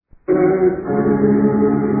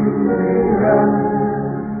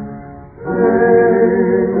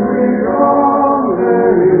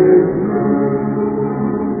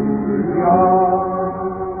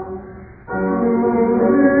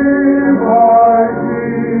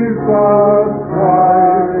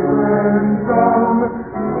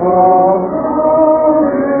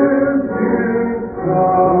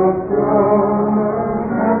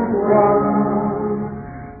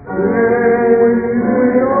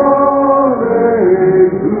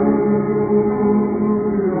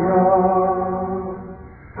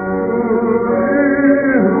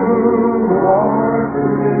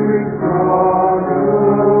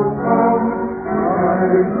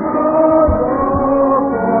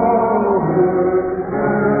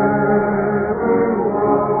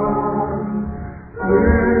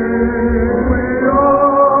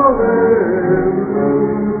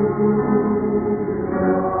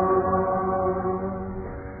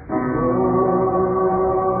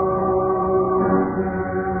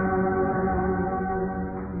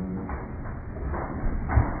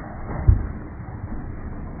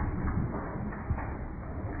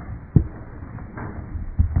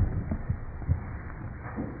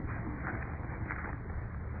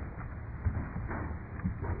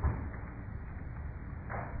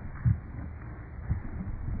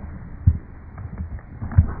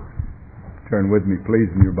Turn with me,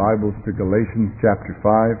 please, in your Bibles to Galatians chapter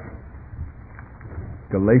 5.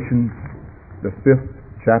 Galatians, the 5th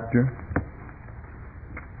chapter.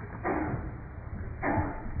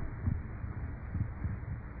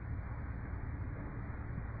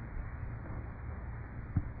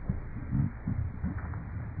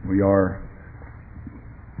 We are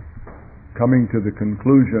coming to the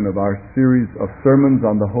conclusion of our series of sermons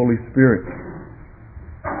on the Holy Spirit.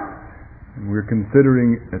 And we're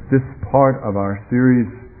considering at this part of our series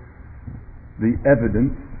the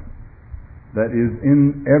evidence that is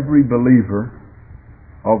in every believer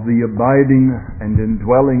of the abiding and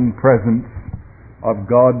indwelling presence of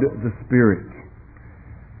God the Spirit.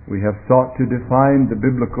 We have sought to define the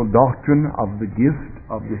biblical doctrine of the gift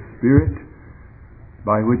of the Spirit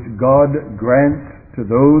by which God grants to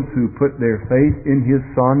those who put their faith in His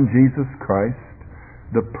Son, Jesus Christ,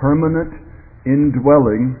 the permanent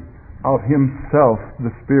indwelling of Himself, the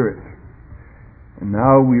Spirit. And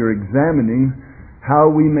now we are examining how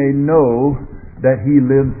we may know that He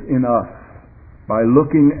lives in us by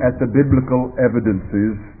looking at the biblical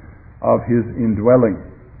evidences of His indwelling.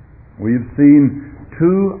 We've seen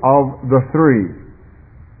two of the three.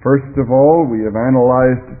 First of all, we have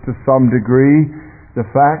analyzed to some degree the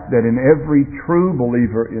fact that in every true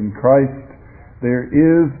believer in Christ there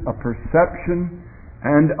is a perception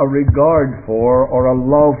and a regard for, or a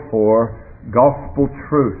love for, gospel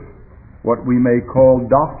truth, what we may call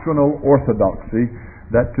doctrinal orthodoxy,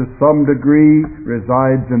 that to some degree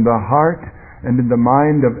resides in the heart and in the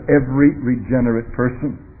mind of every regenerate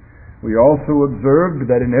person. We also observed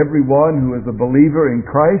that in everyone who is a believer in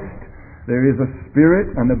Christ, there is a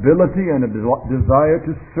spirit, an ability, and a desire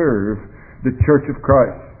to serve the Church of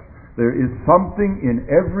Christ. There is something in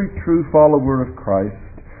every true follower of Christ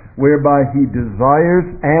whereby he desires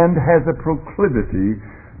and has a proclivity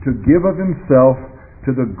to give of himself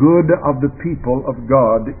to the good of the people of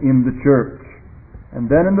God in the church.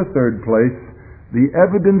 And then in the third place, the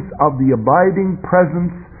evidence of the abiding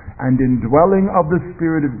presence and indwelling of the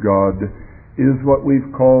Spirit of God is what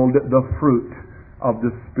we've called the fruit of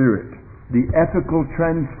the Spirit, the ethical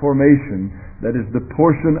transformation that is the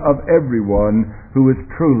portion of everyone who is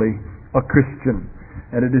truly a Christian.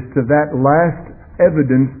 And it is to that last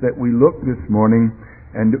evidence that we look this morning,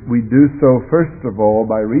 and we do so first of all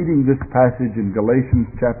by reading this passage in Galatians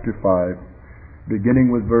chapter 5,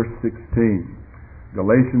 beginning with verse 16.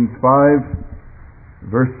 Galatians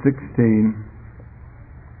 5, verse 16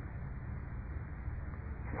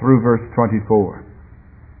 through verse 24.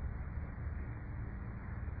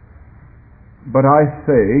 But I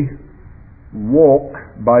say, walk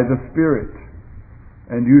by the Spirit,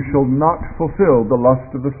 and you shall not fulfill the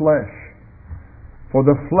lust of the flesh. For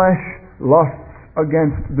the flesh lusts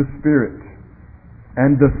against the Spirit,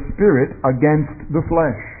 and the Spirit against the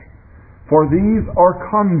flesh. For these are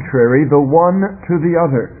contrary the one to the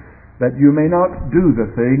other, that you may not do the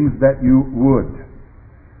things that you would.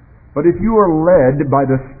 But if you are led by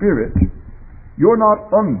the Spirit, you're not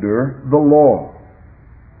under the law.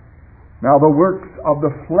 Now the works of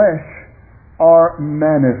the flesh are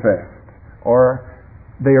manifest, or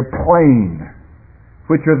they are plain.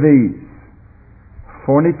 Which are these?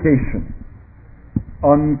 Fornication,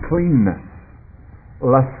 uncleanness,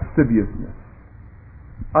 lasciviousness,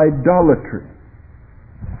 idolatry,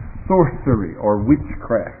 sorcery or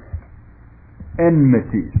witchcraft,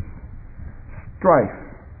 enmities, strife,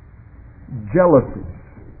 jealousies,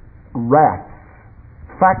 wrath,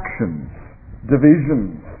 factions,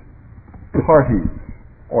 divisions, parties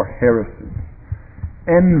or heresies,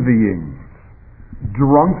 envyings,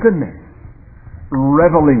 drunkenness,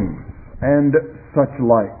 revellings, and such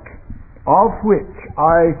like, of which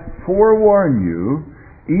I forewarn you,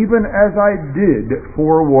 even as I did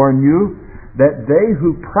forewarn you, that they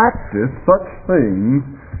who practice such things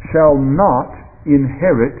shall not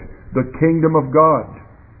inherit the kingdom of God.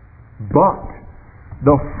 But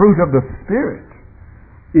the fruit of the Spirit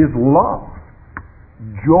is love,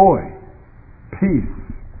 joy, peace,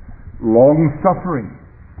 long-suffering,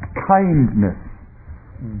 kindness,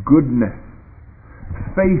 goodness,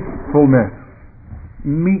 faithfulness,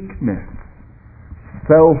 meekness,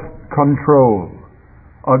 self-control.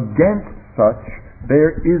 Against such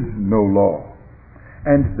there is no law.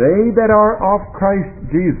 And they that are of Christ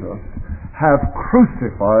Jesus have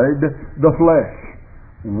crucified the flesh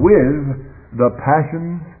with the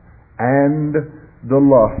passions and the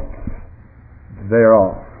lusts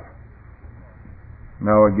thereof.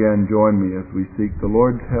 Now again, join me as we seek the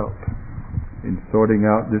Lord's help in sorting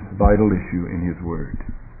out this vital issue in His Word.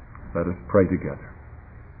 Let us pray together.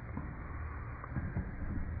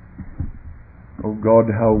 Oh God,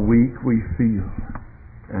 how weak we feel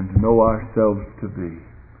and know ourselves to be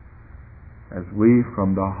as we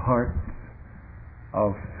from the hearts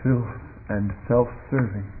of filth and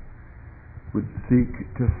self-serving would seek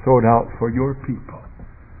to sort out for your people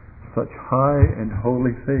such high and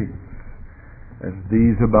holy things as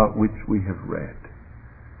these about which we have read.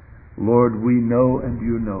 Lord, we know and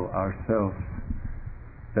you know ourselves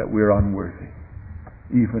that we're unworthy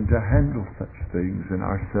even to handle such things in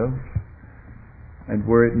ourselves. And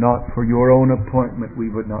were it not for your own appointment, we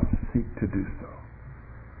would not seek to do so.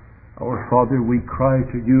 Our Father, we cry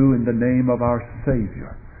to you in the name of our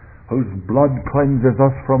Savior, whose blood cleanses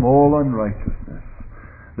us from all unrighteousness,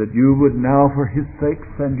 that you would now for His sake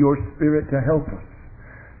send your Spirit to help us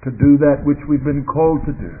to do that which we've been called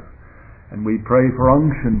to do. And we pray for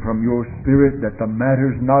unction from your Spirit that the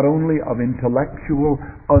matters not only of intellectual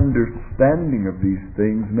understanding of these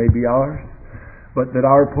things may be ours, but that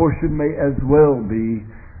our portion may as well be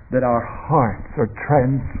that our hearts are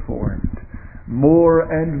transformed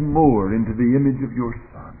more and more into the image of your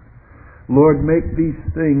Son. Lord, make these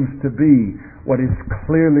things to be what is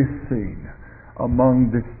clearly seen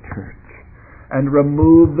among this church, and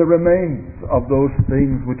remove the remains of those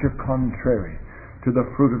things which are contrary to the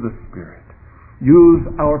fruit of the Spirit. Use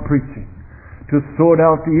our preaching to sort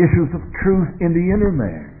out the issues of truth in the inner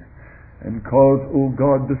man, and cause, O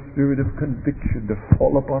God, the Spirit of conviction to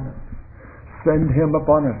fall upon us. Send Him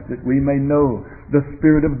upon us that we may know the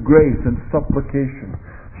Spirit of grace and supplication,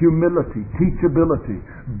 humility, teachability,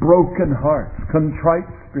 broken hearts, contrite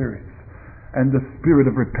spirits, and the Spirit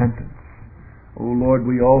of repentance. O Lord,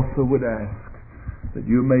 we also would ask that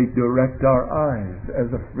you may direct our eyes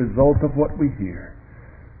as a result of what we hear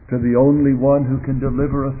to the only one who can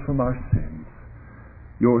deliver us from our sins,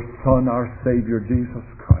 your Son, our Savior, Jesus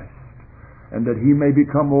Christ, and that He may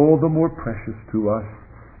become all the more precious to us,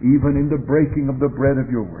 even in the breaking of the bread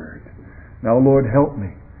of your word. Now, Lord, help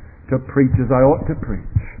me to preach as I ought to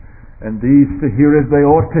preach, and these to hear as they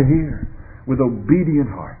ought to hear, with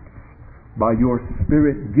obedient hearts, by your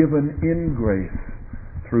Spirit given in grace,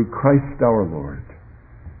 through Christ our Lord.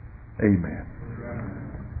 Amen.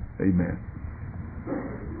 Amen.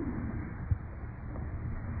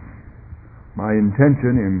 My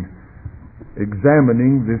intention in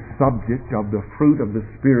examining this subject of the fruit of the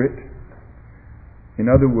Spirit, in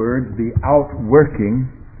other words, the outworking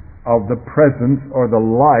of the presence or the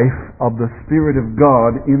life of the Spirit of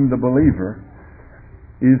God in the believer,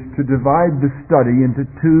 is to divide the study into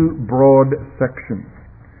two broad sections.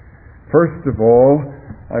 First of all,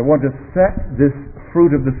 I want to set this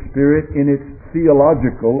fruit of the Spirit in its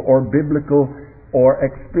theological or biblical or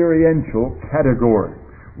experiential category.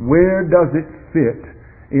 Where does it fit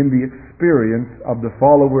in the experience of the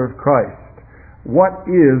follower of Christ? What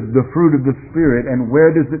is the fruit of the Spirit, and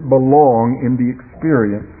where does it belong in the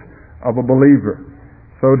experience of a believer?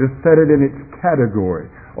 So to set it in its category,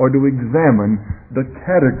 or to examine the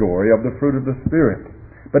category of the fruit of the Spirit.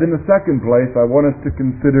 But in the second place, I want us to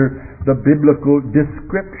consider the biblical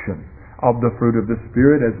description of the fruit of the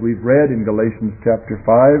Spirit, as we've read in Galatians chapter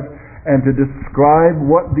 5, and to describe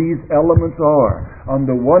what these elements are. On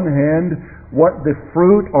the one hand, what the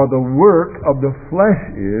fruit or the work of the flesh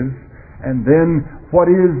is, and then what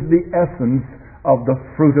is the essence of the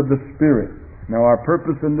fruit of the Spirit. Now, our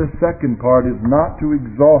purpose in this second part is not to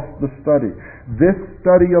exhaust the study. This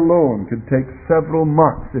study alone could take several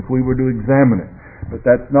months if we were to examine it. But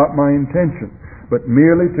that's not my intention. But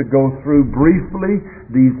merely to go through briefly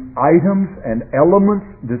these items and elements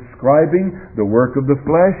describing the work of the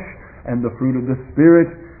flesh and the fruit of the Spirit,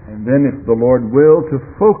 and then, if the Lord will, to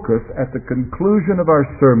focus at the conclusion of our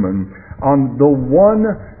sermon on the one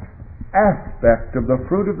aspect of the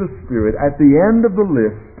fruit of the Spirit at the end of the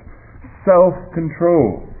list,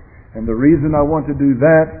 self-control. And the reason I want to do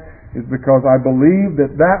that is because I believe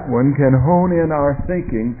that that one can hone in our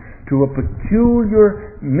thinking to a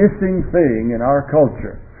peculiar missing thing in our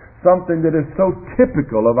culture, something that is so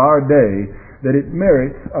typical of our day that it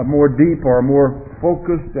merits a more deep or more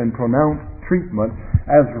focused and pronounced treatment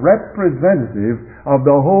as representative of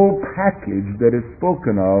the whole package that is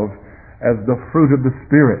spoken of as the fruit of the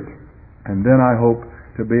Spirit. And then I hope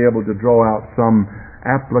to be able to draw out some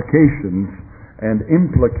applications and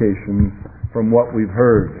implications from what we've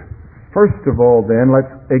heard. First of all, then, let's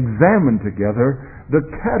examine together the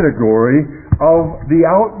category of the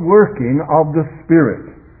outworking of the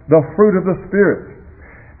Spirit, the fruit of the Spirit.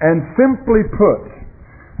 And simply put,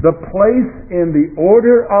 the place in the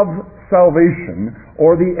order of salvation,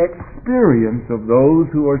 or the experience of those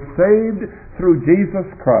who are saved through Jesus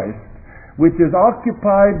Christ, which is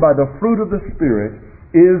occupied by the fruit of the Spirit,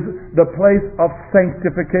 is the place of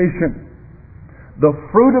sanctification. The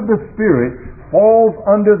fruit of the Spirit falls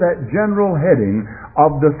under that general heading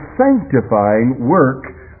of the sanctifying work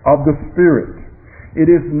of the Spirit.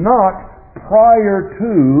 It is not prior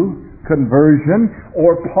to conversion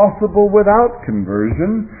or possible without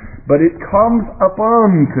conversion, but it comes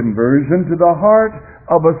upon conversion to the heart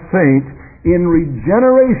of a saint. In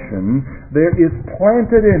regeneration, there is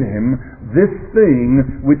planted in him this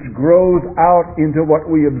thing which grows out into what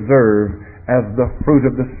we observe as the fruit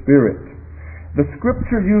of the Spirit. The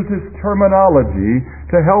Scripture uses terminology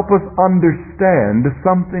to help us understand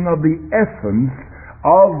something of the essence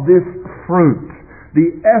of this fruit,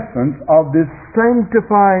 the essence of this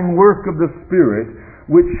sanctifying work of the Spirit,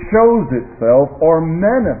 which shows itself or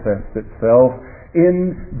manifests itself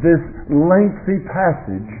in this lengthy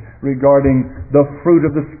passage regarding the fruit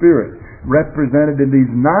of the Spirit, represented in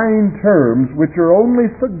these 9 terms, which are only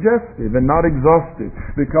suggestive and not exhaustive,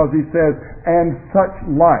 because he says, and such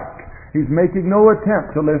like. He's making no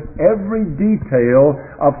attempt to list every detail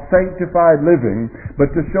of sanctified living,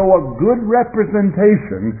 but to show a good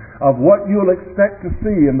representation of what you'll expect to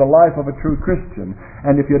see in the life of a true Christian.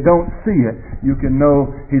 And if you don't see it, you can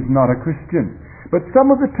know he's not a Christian. But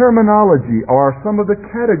some of the terminology or some of the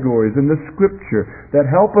categories in the Scripture that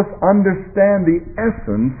help us understand the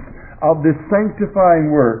essence of this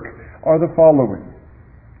sanctifying work are the following.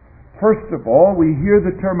 First of all, we hear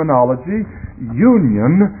the terminology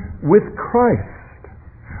union with Christ.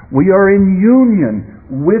 We are in union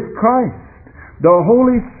with Christ. The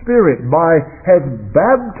Holy Spirit has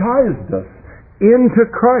baptized us into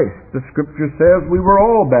Christ. The Scripture says we were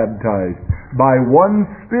all baptized by one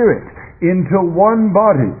Spirit into one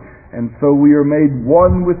body, and so we are made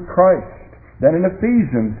one with Christ. Then in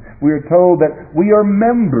Ephesians, we are told that we are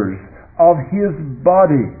members of His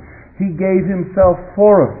body. He gave Himself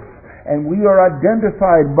for us, and we are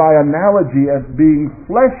identified by analogy as being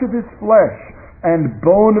flesh of His flesh and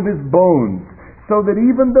bone of His bones, so that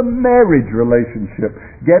even the marriage relationship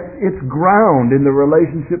gets its ground in the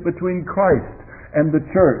relationship between Christ and the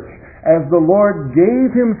church. As the Lord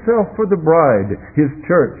gave Himself for the bride, His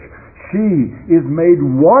church, she is made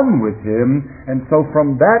one with Him, and so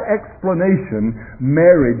from that explanation,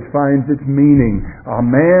 marriage finds its meaning. A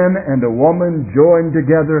man and a woman joined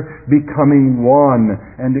together, becoming one,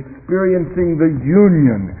 and experiencing the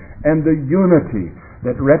union and the unity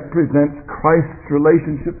that represents Christ's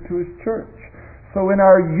relationship to His church. So in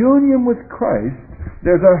our union with Christ,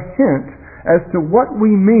 there's a hint as to what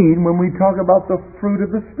we mean when we talk about the fruit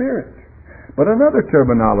of the Spirit. But another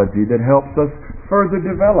terminology that helps us further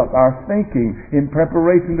develop our thinking in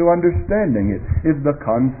preparation to understanding it is the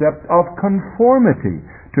concept of conformity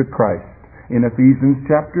to Christ. In Ephesians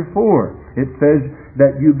chapter 4, it says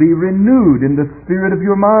that you be renewed in the spirit of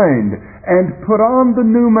your mind and put on the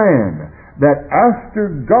new man, that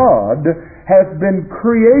after God has been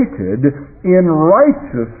created in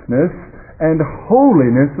righteousness and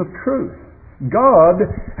holiness of truth. God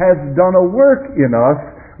has done a work in us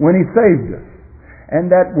when He saved us. And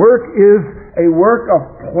that work is a work of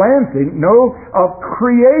of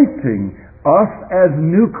creating us as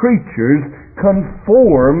new creatures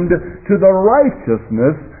conformed to the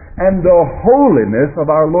righteousness and the holiness of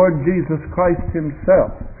our Lord Jesus Christ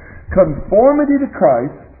Himself. Conformity to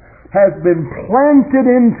Christ has been planted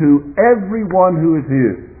into everyone who is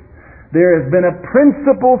His. There has been a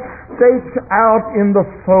principle staked out in the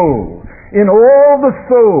soul, in all the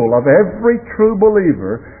soul of every true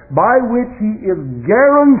believer, by which he is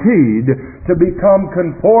guaranteed to become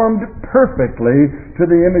conformed perfectly to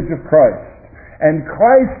the image of Christ. And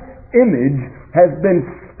Christ's image has been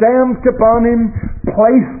stamped upon him,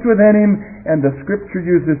 placed within him, and the Scripture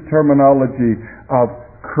uses terminology of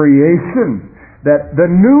creation. That the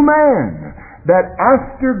new man, that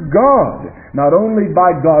after God, not only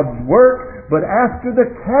by God's work, but after the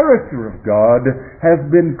character of God, has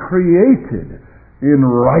been created in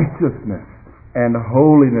righteousness and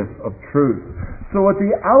holiness of truth. So at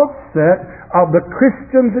the outset of the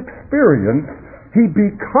Christian's experience, he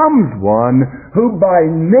becomes one who by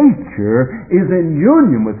nature is in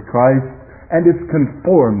union with Christ and is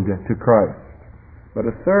conformed to Christ. But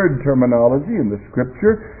a third terminology in the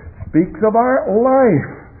Scripture speaks of our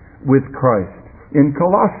life with Christ. In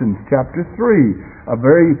Colossians chapter 3, a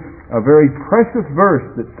very precious verse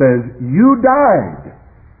that says, "You died,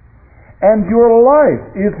 and your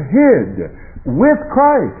life is hid with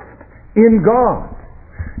Christ in God."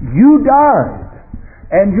 You died,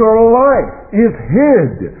 and your life is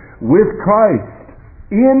hid with Christ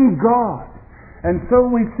in God. And so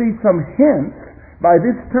we see some hints by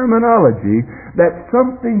this terminology that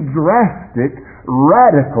something drastic,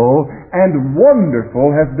 radical, and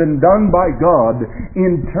wonderful has been done by God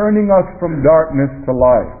in turning us from darkness to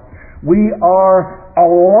light. We are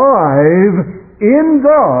alive in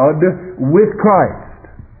God with Christ.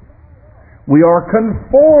 We are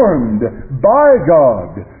conformed by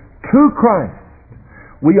God to Christ.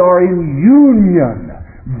 We are in union,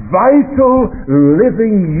 vital,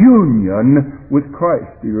 living union with Christ.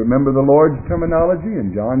 Do you remember the Lord's terminology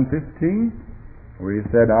in John 15, where He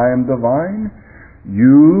said, "I am the vine,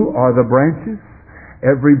 you are the branches.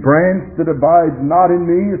 Every branch that abides not in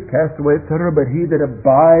me is cast away," etc. "But he that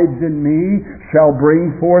abides in me shall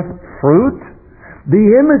bring forth fruit."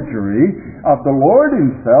 The imagery of the Lord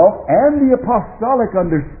Himself and the apostolic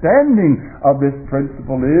understanding of this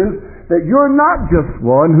principle is that you're not just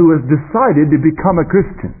one who has decided to become a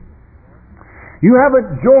Christian. You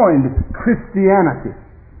haven't joined Christianity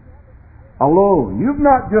alone. You've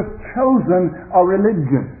not just chosen a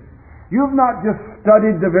religion. You've not just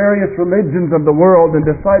studied the various religions of the world and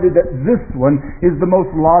decided that this one is the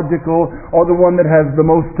most logical, or the one that has the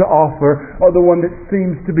most to offer, or the one that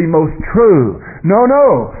seems to be most true. No.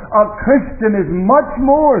 A Christian is much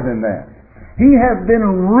more than that. He has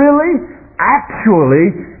been really,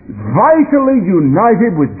 actually, vitally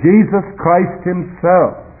united with Jesus Christ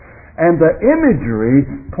Himself. And the imagery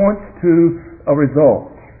points to a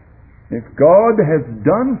result. If God has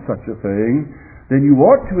done such a thing, then you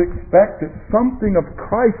ought to expect that something of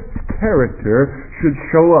Christ's character should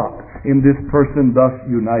show up in this person thus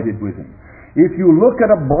united with Him. If you look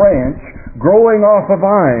at a branch growing off a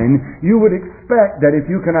vine, you would expect that if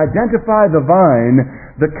you can identify the vine,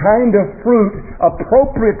 the kind of fruit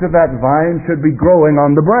appropriate to that vine should be growing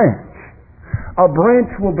on the branch. A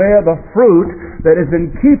branch will bear the fruit that is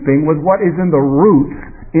in keeping with what is in the roots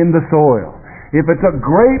in the soil. If it's a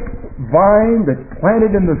grapevine that's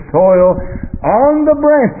planted in the soil, on the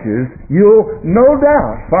branches you'll no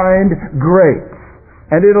doubt find grapes.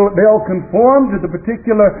 And they'll conform to the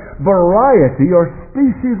particular variety or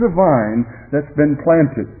species of vine that's been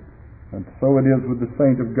planted. And so it is with the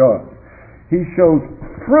saint of God. He shows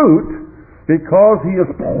fruit because he is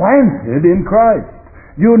planted in Christ,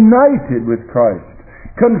 united with Christ,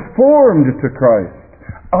 conformed to Christ,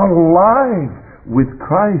 alive with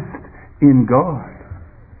Christ in God.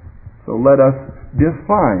 So let us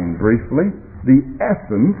define briefly the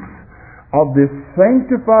essence of this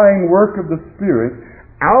sanctifying work of the Spirit,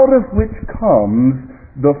 out of which comes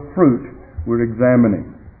the fruit we're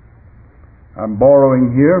examining. I'm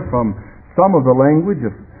borrowing here from some of the language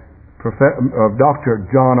of Dr.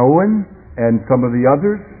 John Owen and some of the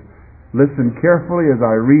others. Listen carefully as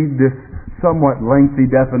I read this somewhat lengthy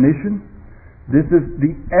definition. This is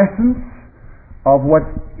the essence of what's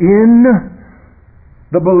in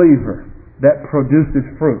the believer that produces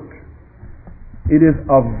fruit. It is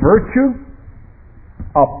a virtue,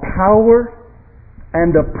 a power,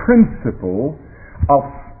 and a principle of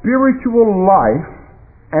spiritual life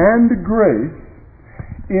and grace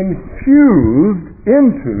infused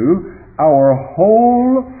into our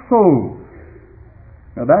whole soul.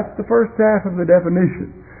 Now that's the first half of the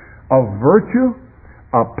definition. A virtue,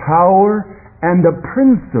 a power, and a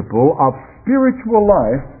principle of spiritual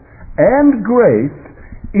life and grace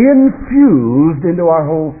infused into our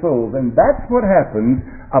whole souls. And that's what happens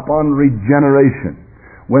upon regeneration.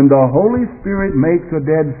 When the Holy Spirit makes a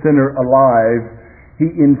dead sinner alive, He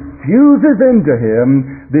infuses into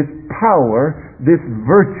him this power, this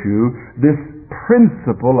virtue, this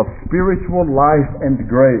principle of spiritual life and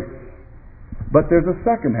grace. But there's a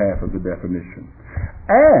second half of the definition.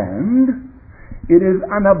 And it is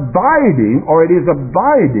an abiding, or it is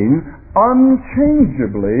abiding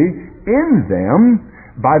unchangeably in them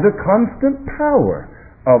by the constant power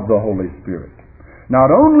of the Holy Spirit. Not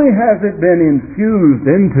only has it been infused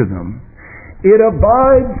into them, it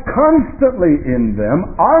abides constantly in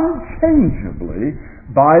them, unchangeably,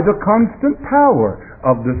 by the constant power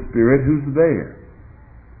of the Spirit who's there.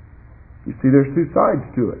 You see, there's two sides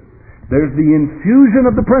to it. There's the infusion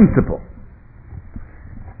of the principle,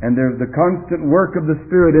 and there's the constant work of the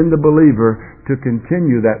Spirit in the believer to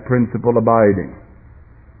continue that principle abiding.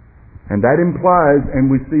 And that implies,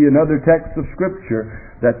 and we see in other texts of Scripture,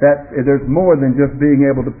 that there's more than just being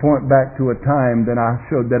able to point back to a time that I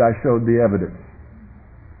showed the evidence.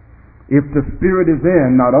 If the Spirit is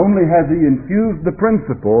in, not only has He infused the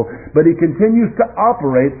principle, but He continues to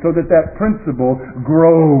operate so that that principle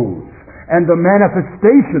grows. And the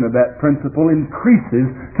manifestation of that principle increases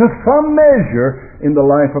to some measure in the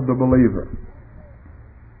life of the believer.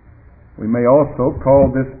 We may also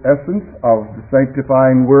call this essence of the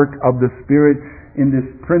sanctifying work of the Spirit in this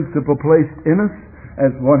principle placed in us,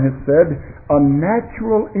 as one has said, a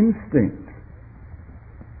natural instinct.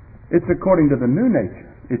 It's according to the new nature.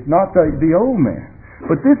 It's not the old man.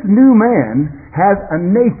 But this new man has a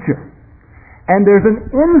nature. And there's an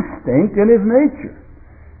instinct in his nature.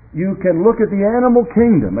 You can look at the animal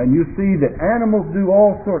kingdom and you see that animals do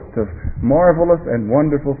all sorts of marvelous and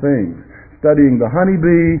wonderful things. Studying the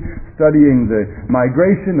honeybee, studying the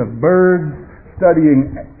migration of birds,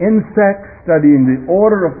 studying insects, studying the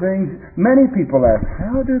order of things. Many people ask,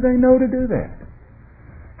 how do they know to do that?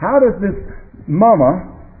 How does this mama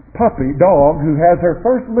puppy dog who has her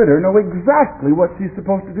first litter know exactly what she's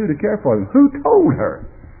supposed to do to care for them? Who told her?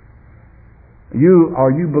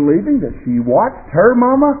 Are you believing that she watched her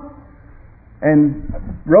mama and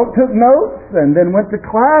took notes and then went to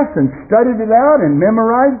class and studied it out and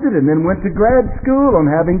memorized it and then went to grad school on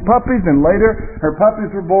having puppies, and later her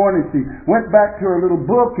puppies were born and she went back to her little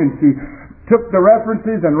book and she took the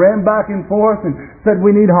references and ran back and forth and said,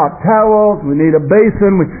 we need hot towels, we need a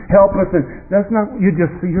basin, help us. And that's not, you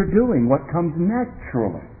just see her doing what comes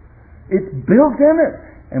naturally. It's built in it,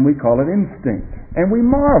 and we call it instinct. And we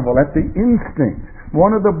marvel at the instinct.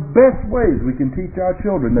 One of the best ways we can teach our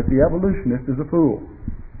children that the evolutionist is a fool,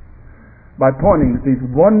 by pointing to these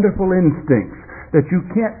wonderful instincts that you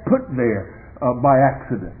can't put there by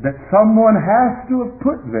accident, that someone has to have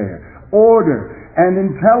put there. Order and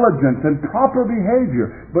intelligence and proper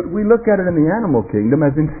behavior. But we look at it in the animal kingdom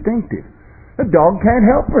as instinctive. The dog can't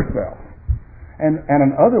help herself. And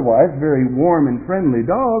an otherwise very warm and friendly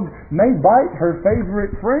dog may bite her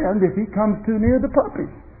favorite friend if he comes too near the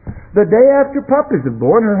puppies. The day after puppies are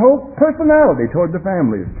born, her whole personality toward the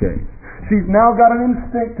family has changed. She's now got an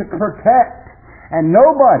instinct to protect. And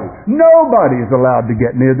nobody is allowed to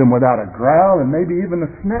get near them without a growl and maybe even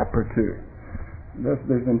a snap or two.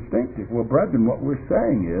 There's instinctive. Well, brethren, what we're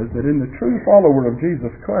saying is that in the true follower of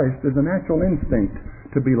Jesus Christ, there's a natural instinct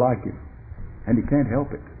to be like Him. And he can't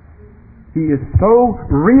help it. He is so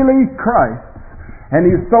really Christ, and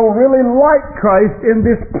He is so really like Christ in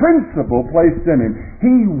this principle placed in Him.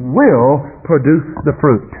 He will produce the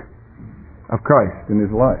fruit of Christ in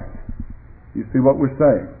His life. You see what we're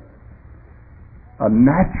saying? A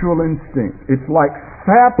natural instinct. It's like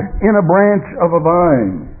sap in a branch of a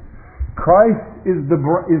vine. Christ is the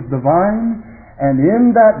vine, and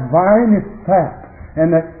in that vine is sap.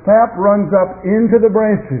 And that sap runs up into the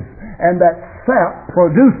branches. And that sap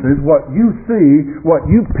produces what you see, what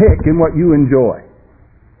you pick, and what you enjoy.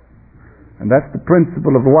 And that's the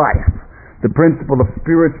principle of life. The principle of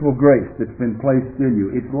spiritual grace that's been placed in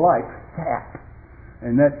you. It's like sap.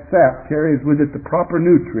 And that sap carries with it the proper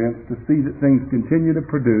nutrients to see that things continue to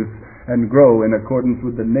produce and grow in accordance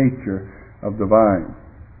with the nature of the vine.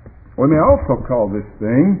 We may also call this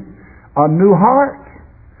thing a new heart,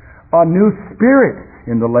 a new spirit.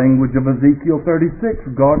 In the language of Ezekiel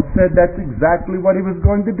 36, God said that's exactly what He was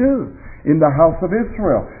going to do in the house of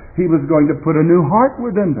Israel. He was going to put a new heart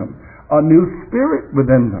within them, a new spirit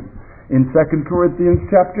within them. In 2 Corinthians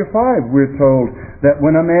chapter 5, we're told that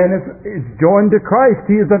when a man is joined to Christ,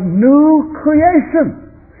 he is a new creation.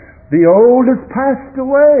 The old has passed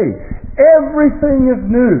away. Everything is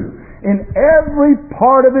new. In every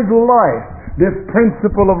part of his life, this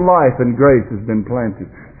principle of life and grace has been planted,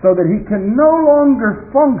 so that he can no longer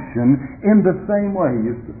function in the same way he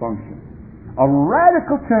used to function. A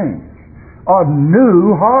radical change. a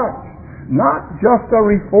new heart. Not just a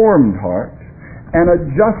reformed heart, an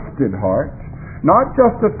adjusted heart, not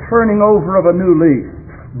just a turning over of a new leaf,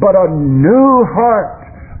 but a new heart,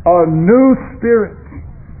 a new spirit.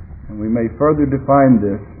 And we may further define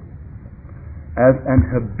this as an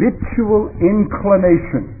habitual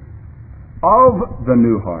inclination of the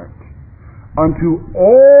new heart unto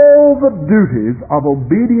all the duties of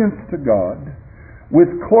obedience to God, with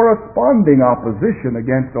corresponding opposition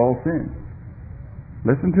against all sin.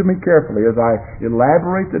 Listen to me carefully as I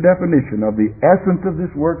elaborate the definition of the essence of this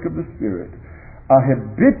work of the Spirit. A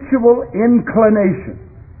habitual inclination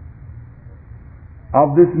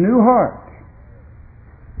of this new heart,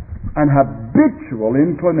 an habitual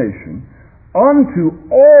inclination unto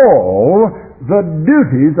all the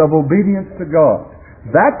duties of obedience to God.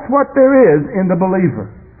 That's what there is in the believer.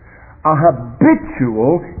 A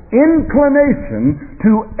habitual inclination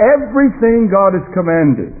to everything God has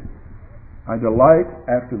commanded. I delight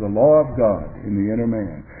after the law of God in the inner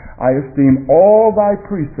man. I esteem all thy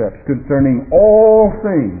precepts concerning all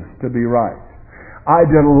things to be right. I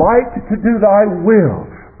delight to do thy will,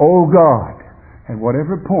 O God, at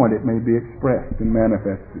whatever point it may be expressed and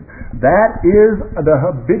manifested. That is the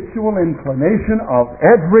habitual inclination of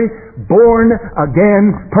every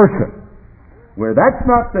born-again person. Where that's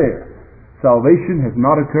not there, salvation has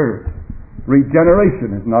not occurred.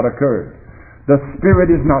 Regeneration has not occurred. The Spirit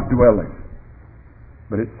is not dwelling.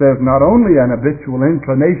 But it says not only an habitual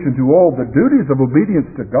inclination to all the duties of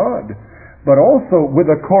obedience to God, but also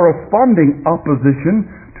with a corresponding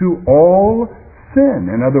opposition to all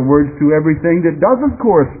sin. In other words, to everything that doesn't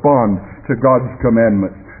correspond to God's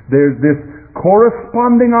commandments. There's this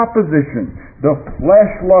corresponding opposition. The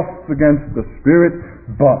flesh lusts against the Spirit,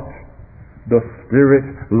 but the Spirit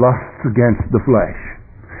lusts against the flesh.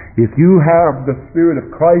 If you have the Spirit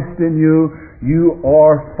of Christ in you, you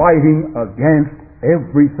are fighting against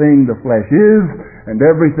everything the flesh is, and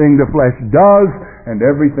everything the flesh does, and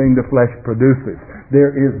everything the flesh produces.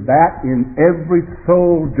 There is that in every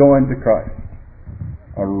soul joined to Christ.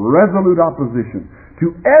 A resolute opposition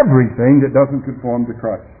to everything that doesn't conform to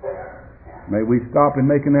Christ. May we stop and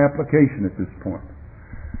make an application at this point.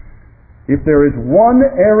 If there is one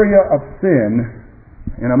area of sin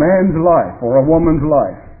in a man's life, or a woman's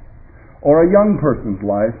life, or a young person's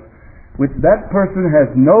life, which that person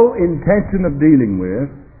has no intention of dealing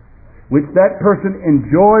with, which that person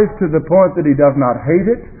enjoys to the point that he does not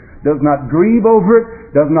hate it, does not grieve over it,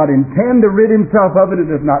 does not intend to rid himself of it,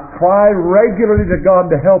 and does not cry regularly to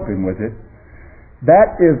God to help him with it,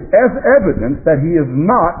 that is as evidence that he is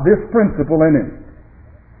not this principle in him.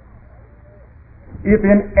 If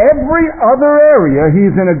in every other area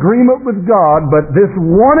he's in agreement with God, but this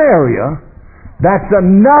one area, that's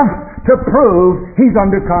enough to prove he's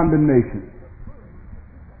under condemnation.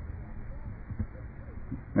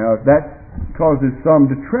 Now, if that causes some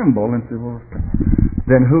to tremble and say, well,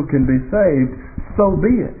 then who can be saved? So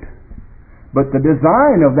be it. But the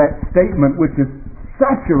design of that statement, which is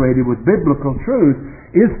saturated with biblical truth,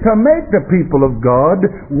 is to make the people of God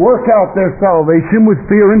work out their salvation with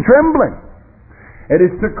fear and trembling. It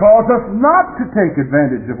is to cause us not to take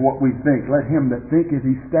advantage of what we think. Let him that thinketh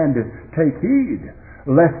he standeth take heed,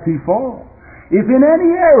 lest he fall. If in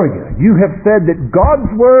any area you have said that God's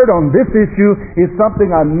Word on this issue is something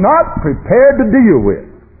I'm not prepared to deal with,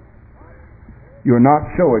 you're not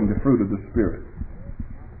showing the fruit of the Spirit.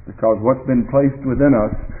 Because what's been placed within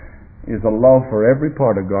us is a love for every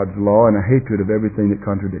part of God's law and a hatred of everything that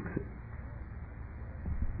contradicts it.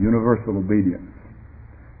 Universal obedience.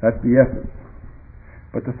 That's the essence.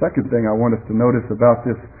 But the second thing I want us to notice about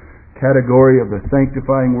this category of the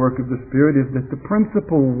sanctifying work of the Spirit is that the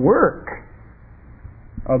principal work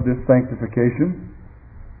of this sanctification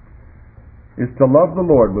is to love the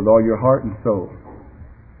Lord with all your heart and soul.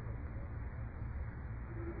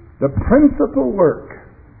 The principal work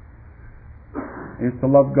is to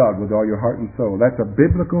love God with all your heart and soul. That's a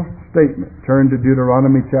biblical statement. Turn to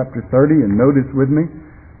Deuteronomy chapter 30 and notice with me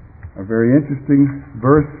a very interesting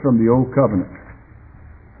verse from the Old Covenant.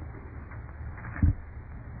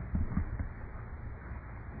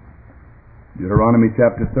 Deuteronomy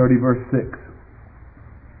chapter 30 verse 6.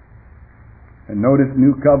 And notice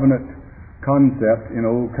New Covenant concept in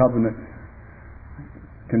Old Covenant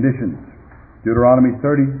conditions. Deuteronomy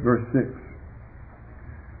 30 verse 6.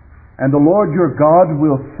 And the Lord your God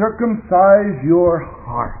will circumcise your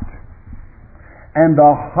heart and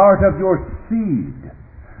the heart of your seed.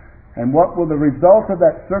 And what will the result of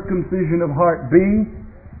that circumcision of heart be?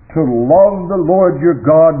 To love the Lord your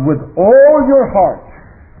God with all your heart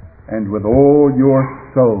and with all your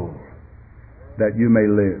soul, that you may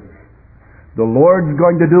live. The Lord's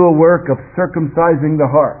going to do a work of circumcising the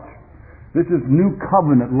heart. This is new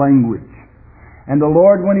covenant language. And the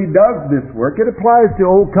Lord, when He does this work, it applies to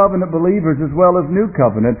Old Covenant believers as well as New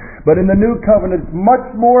Covenant. But in the New Covenant, it's much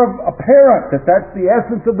more apparent that that's the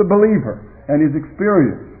essence of the believer and his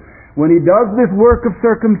experience. When He does this work of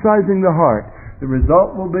circumcising the heart, the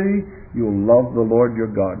result will be you'll love the Lord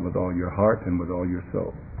your God with all your heart and with all your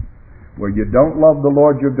soul. Where you don't love the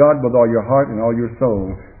Lord your God with all your heart and all your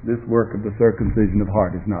soul, this work of the circumcision of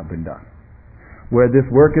heart has not been done. Where this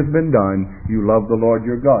work has been done, you love the Lord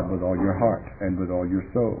your God with all your heart and with all your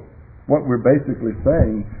soul. What we're basically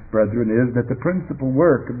saying, brethren, is that the principal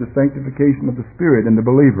work of the sanctification of the Spirit in the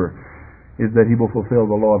believer is that he will fulfill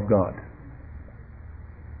the law of God.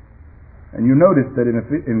 And you notice that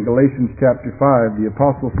in Galatians chapter 5, the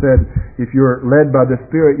apostle said, if you're led by the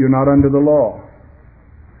Spirit, you're not under the law.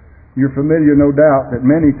 You're familiar, no doubt, that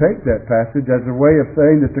many take that passage as a way of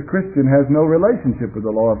saying that the Christian has no relationship with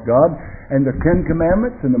the law of God, and the Ten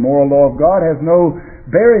Commandments and the moral law of God has no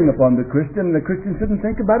bearing upon the Christian, and the Christian shouldn't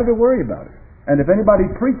think about it or worry about it. And if anybody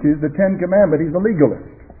preaches the Ten Commandments, he's a legalist.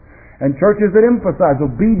 And churches that emphasize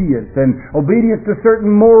obedience and obedience to certain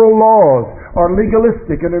moral laws are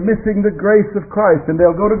legalistic and are missing the grace of Christ. And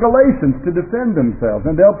they'll go to Galatians to defend themselves.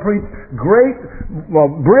 And they'll preach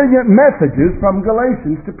brilliant messages from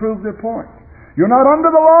Galatians to prove their point. You're not under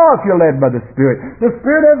the law if you're led by the Spirit. The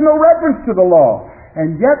Spirit has no reference to the law.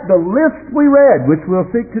 And yet the list we read, which we'll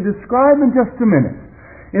seek to describe in just a minute,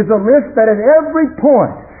 is a list that at every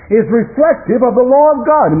point is reflective of the law of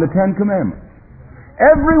God in the Ten Commandments.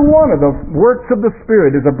 Every one of the works of the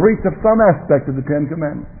Spirit is a breach of some aspect of the Ten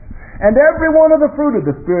Commandments. And every one of the fruit of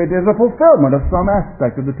the Spirit is a fulfillment of some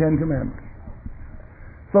aspect of the Ten Commandments.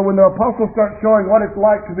 So when the apostle starts showing what it's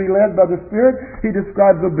like to be led by the Spirit, he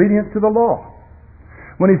describes obedience to the law.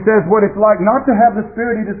 When he says what it's like not to have the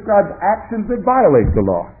Spirit, he describes actions that violate the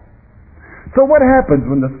law. So what happens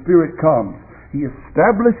when the Spirit comes? He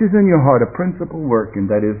establishes in your heart a principal work, and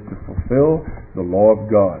that is to fulfill the law of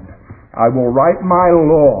God. I will write my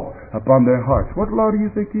law upon their hearts. What law do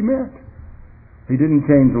you think he meant? He didn't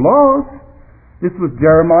change laws. This was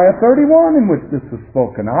Jeremiah 31 in which this was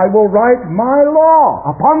spoken. I will write my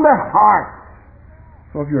law upon their hearts.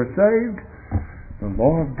 So if you're saved, the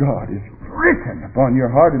law of God is written upon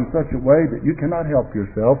your heart in such a way that you cannot help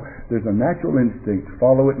yourself. There's a natural instinct.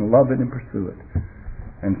 Follow it and love it and pursue it.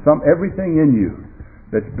 And everything in you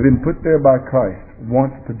that's been put there by Christ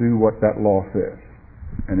wants to do what that law says.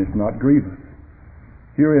 And it's not grievous.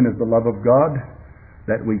 Herein is the love of God,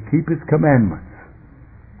 that we keep His commandments.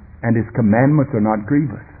 And His commandments are not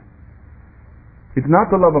grievous. It's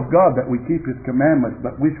not the love of God that we keep His commandments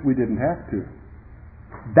but wish we didn't have to.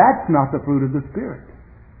 That's not the fruit of the Spirit.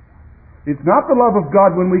 It's not the love of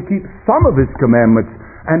God when we keep some of His commandments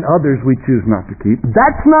and others we choose not to keep.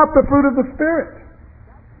 That's not the fruit of the Spirit.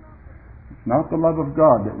 It's not the love of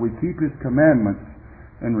God that we keep His commandments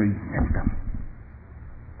and resent them,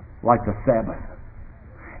 like the Sabbath,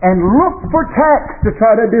 and look for texts to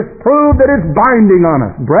try to disprove that it's binding on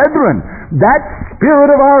us. Brethren, that spirit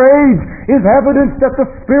of our age is evidence that the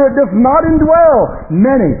Spirit does not indwell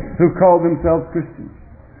many who call themselves Christians.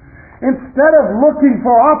 Instead of looking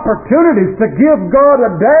for opportunities to give God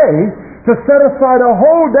a day, to set aside a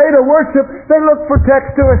whole day to worship, they look for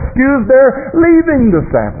texts to excuse their leaving the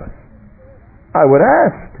Sabbath. I would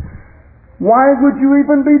ask, why would you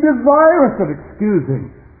even be desirous of excusing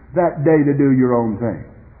that day to do your own thing?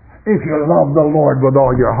 If you love the Lord with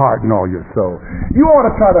all your heart and all your soul, you ought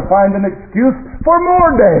to try to find an excuse for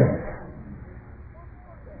more days.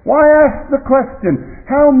 Why ask the question,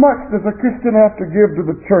 how much does a Christian have to give to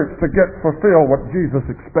the church to fulfill what Jesus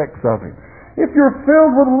expects of him? If you're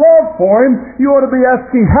filled with love for Him, you ought to be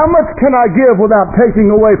asking, how much can I give without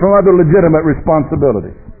taking away from other legitimate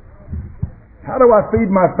responsibilities? How do I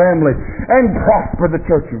feed my family and prosper the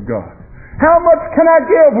church of God? How much can I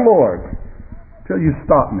give, Lord? Till you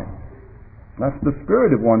stop me. That's the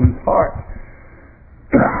spirit of one whose heart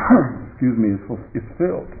is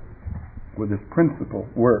filled with this principal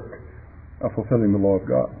work of fulfilling the law of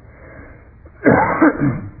God.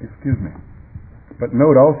 But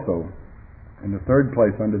note also, in the third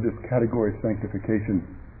place under this category of sanctification,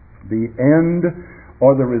 the end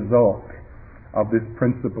or the result of this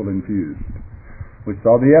principle infused. We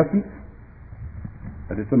saw the essence,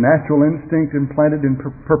 that it's a natural instinct implanted and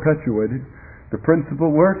perpetuated. The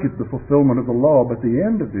principal work is the fulfillment of the law, but the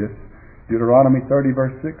end of this, Deuteronomy 30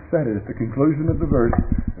 verse 6 said it at the conclusion of the verse,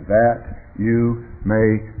 that you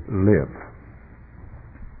may live.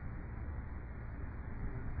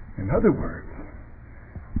 In other words,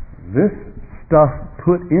 this stuff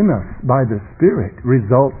put in us by the Spirit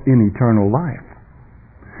results in eternal life.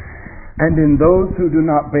 And in those who do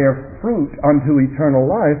not bear fruit unto eternal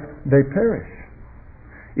life, they perish.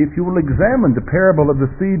 If you will examine the parable of the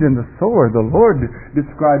seed and the sower, the Lord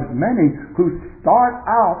describes many who start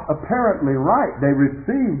out apparently right. They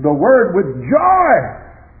receive the word with joy.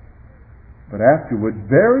 But afterwards,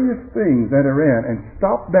 various things enter in and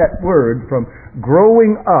stop that word from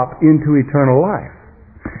growing up into eternal life.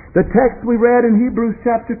 The text we read in Hebrews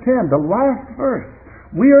chapter 10, the last verse,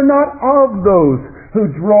 we are not of those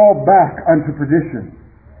who draw back unto perdition,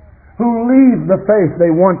 who leave the faith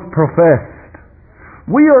they once professed.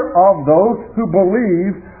 We are of those who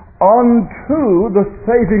believe unto the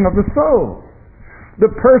saving of the soul.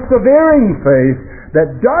 The persevering faith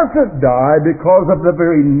that doesn't die because of the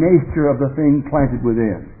very nature of the thing planted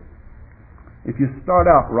within. If you start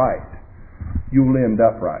out right, you'll end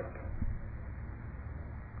up right.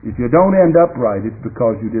 If you don't end up right, it's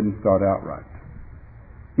because you didn't start out right.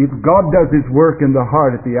 If God does His work in the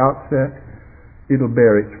heart at the outset, it'll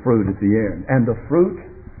bear its fruit at the end. And the fruit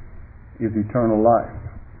is eternal life.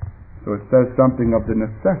 So it says something of the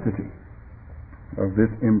necessity of this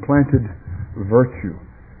implanted virtue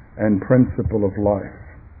and principle of life.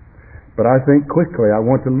 But I think quickly I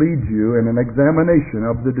want to lead you in an examination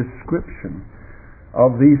of the description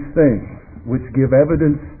of these things which give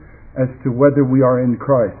evidence as to whether we are in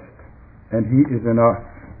Christ and He is in us.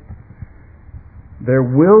 There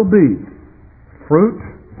will be fruit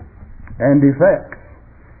and effects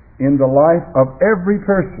in the life of every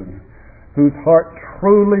person whose heart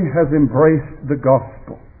truly has embraced the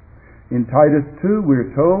gospel. In Titus 2,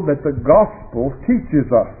 we're told that the gospel teaches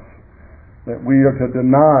us that we are to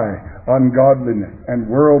deny ungodliness and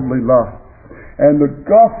worldly lusts. And the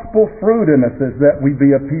gospel fruit in us is that we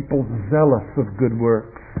be a people zealous of good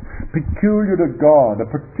works, peculiar to God, a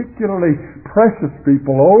particularly precious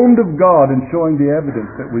people, owned of God, and showing the evidence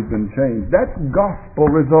that we've been changed. That's gospel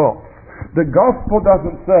results. The gospel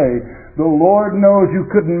doesn't say, the Lord knows you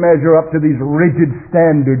couldn't measure up to these rigid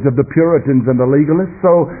standards of the Puritans and the legalists,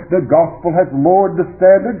 so the gospel has lowered the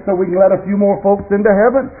standards so we can let a few more folks into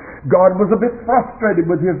heaven. God was a bit frustrated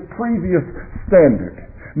with His previous standard.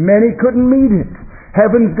 Many couldn't meet it.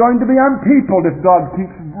 Heaven's going to be unpeopled if God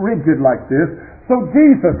keeps rigid like this. So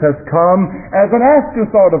Jesus has come as an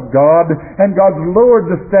afterthought of God, and God's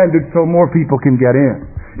lowered the standard so more people can get in.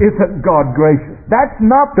 Isn't God gracious? That's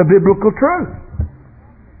not the biblical truth.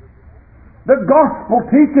 The gospel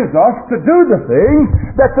teaches us to do the things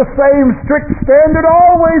that the same strict standard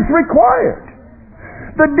always required.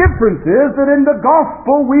 The difference is that in the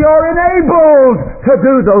gospel we are enabled to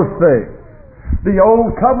do those things. The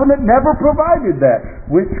old covenant never provided that,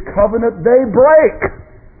 which covenant they break.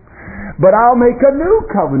 But I'll make a new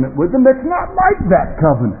covenant with them that's not like that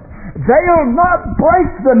covenant. They'll not break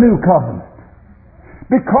the new covenant,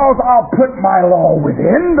 because I'll put my law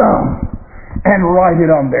within them and write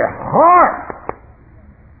it on their heart.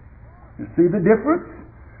 You see the difference?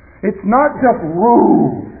 It's not just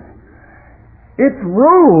rules. It's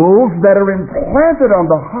rules that are implanted on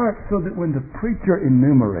the heart so that when the preacher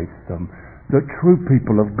enumerates them, the true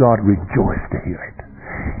people of God rejoice to hear it,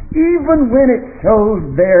 even when it shows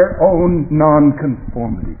their own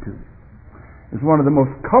nonconformity to it. It's one of the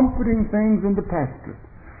most comforting things in the pastorate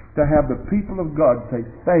to have the people of God say,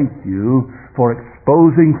 thank you for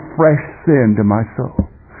exposing fresh sin to my soul.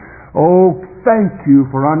 Oh, thank you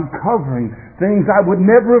for uncovering things I would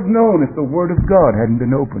never have known if the Word of God hadn't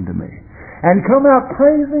been opened to me. And come out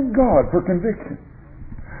praising God for conviction,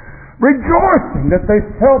 rejoicing that they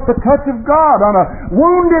felt the touch of God on a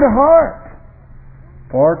wounded heart.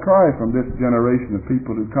 Far cry from this generation of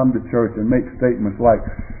people who come to church and make statements like,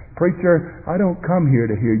 preacher, I don't come here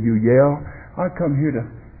to hear you yell. I come here to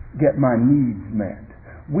get my needs met.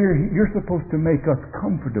 You're supposed to make us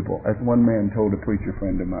comfortable, as one man told a preacher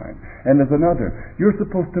friend of mine. And as another, you're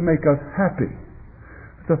supposed to make us happy.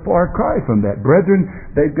 It's a far cry from that. Brethren,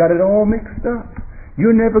 they've got it all mixed up.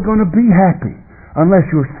 You're never going to be happy unless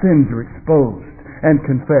your sins are exposed and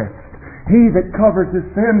confessed. He that covers his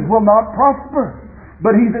sins will not prosper,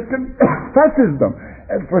 but he that confesses them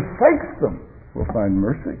and forsakes them will find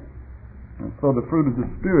mercy. And so the fruit of the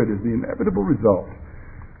Spirit is the inevitable result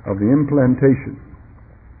of the implantation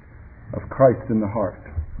of Christ in the heart.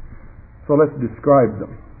 So let's describe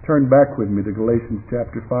them. Turn back with me to Galatians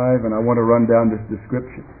chapter 5, and I want to run down this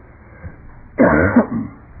description.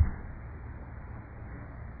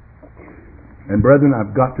 And brethren,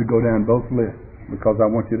 I've got to go down both lists because I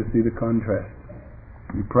want you to see the contrast.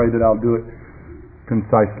 You pray that I'll do it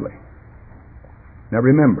concisely. Now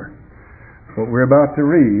remember, what we're about to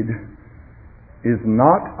read is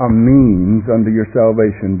not a means unto your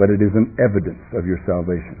salvation, but it is an evidence of your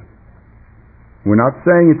salvation. We're not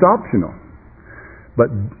saying it's optional, but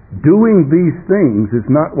doing these things is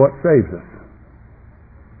not what saves us.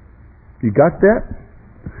 You got that?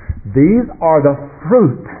 These are the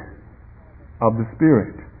fruit of the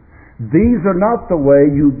Spirit. These are not the way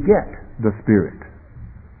you get the Spirit.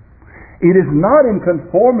 It is not in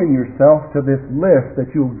conforming yourself to this list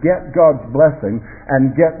that you'll get God's blessing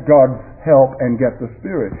and get God's help and get the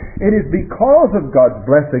Spirit. It is because of God's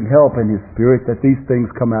blessing, help, and His Spirit that these things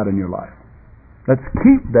come out in your life. Let's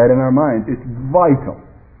keep that in our minds. It's vital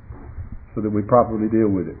so that we properly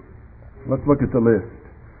deal with it. Let's look at the list.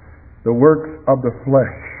 The works of the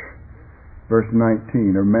flesh, verse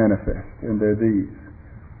 19, are manifest, and they're these.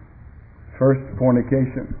 First,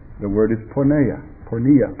 fornication. The word is porneia.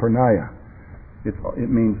 It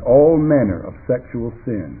means all manner of sexual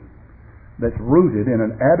sin that's rooted in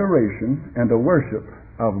an adoration and a worship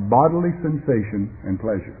of bodily sensation and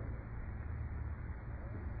pleasure.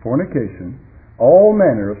 Fornication, all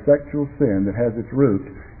manner of sexual sin that has its root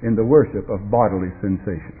in the worship of bodily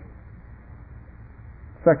sensation.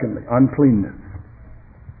 Secondly, uncleanness.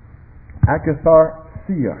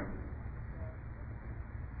 Akatharsia.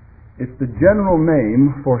 It's the general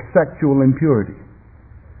name for sexual impurity.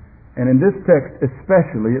 And in this text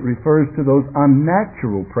especially, it refers to those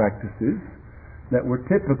unnatural practices that were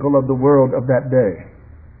typical of the world of that day.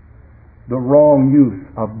 The wrong use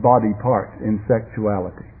of body parts in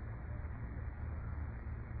sexuality,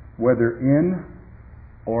 whether in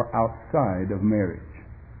or outside of marriage.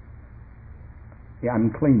 The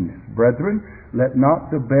uncleanness. Brethren, let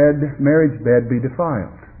not the marriage bed be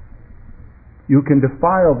defiled. You can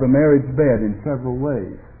defile the marriage bed in several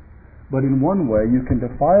ways. But in one way, you can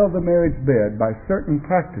defile the marriage bed by certain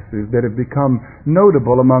practices that have become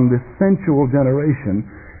notable among this sensual generation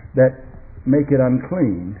that make it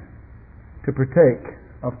unclean to partake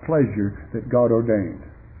of pleasure that God ordained.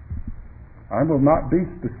 I will not be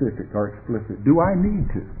specific or explicit. Do I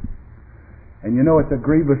need to? And you know, it's a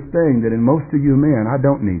grievous thing that in most of you men, I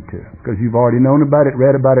don't need to, because you've already known about it,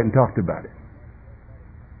 read about it, and talked about it.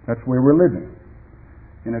 That's where we're living.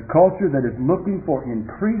 In a culture that is looking for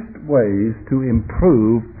increased ways to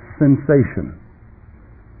improve sensation,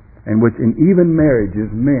 and which in even marriages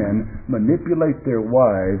men manipulate their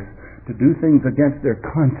wives to do things against their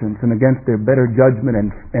conscience and against their better judgment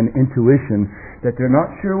and intuition, that they're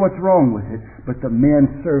not sure what's wrong with it, but the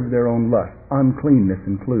men serve their own lust. Uncleanness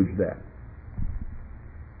includes that.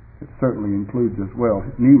 It certainly includes as well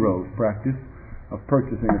Nero's practice of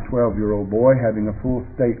purchasing a 12-year-old boy, having a full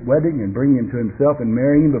state wedding, and bringing him to himself and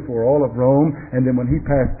marrying him before all of Rome, and then when he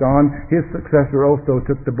passed on, his successor also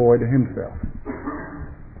took the boy to himself.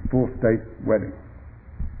 Full state wedding.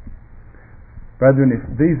 Brethren, if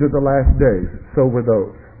these are the last days, so were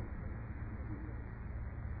those.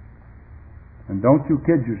 And don't you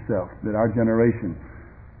kid yourself that our generation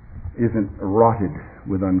isn't rotted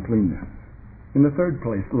with uncleanness. In the third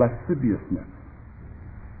place, lasciviousness.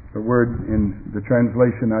 The word in the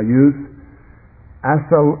translation I use,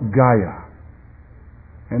 asalgaia.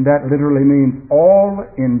 And that literally means all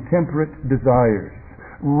intemperate desires,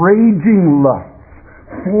 raging lusts,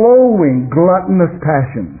 flowing gluttonous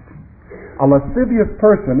passions. A lascivious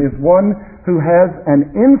person is one who has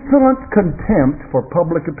an insolent contempt for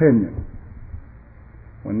public opinion.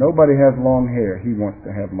 When nobody has long hair, he wants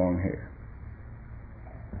to have long hair.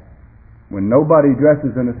 When nobody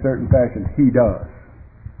dresses in a certain fashion, he does.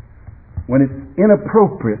 When it's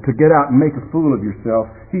inappropriate to get out and make a fool of yourself,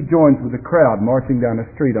 he joins with the crowd marching down the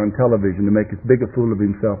street on television to make as big a fool of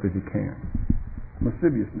himself as he can.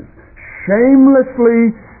 Lasciviousness.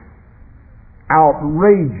 Shamelessly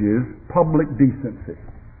outrages public decency.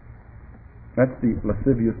 That's the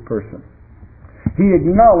lascivious person. He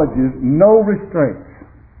acknowledges no restraints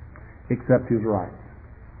except his rights.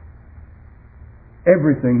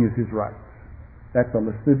 Everything is his rights. That's a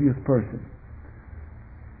lascivious person.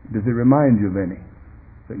 Does it remind you of any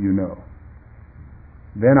that you know?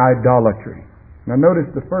 Then idolatry. Now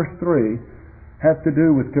notice the first three have to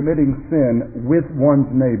do with committing sin with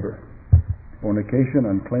one's neighbor.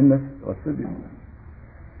 Fornication, uncleanness, lasciviousness.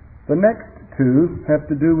 The next two have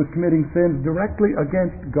to do with committing sins directly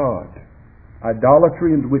against God.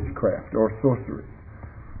 Idolatry and witchcraft or sorcery.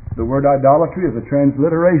 The word idolatry is a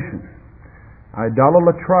transliteration.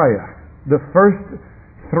 Idolatria. The first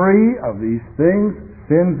three of these things,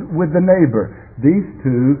 sins with the neighbor. These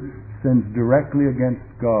two, sins directly against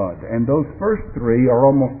God. And those first three are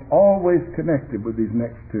almost always connected with these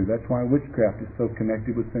next two. That's why witchcraft is so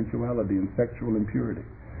connected with sensuality and sexual impurity.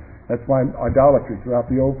 That's why idolatry throughout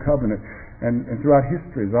the Old Covenant and throughout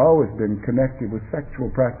history has always been connected with sexual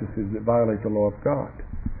practices that violate the law of God.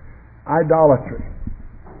 Idolatry,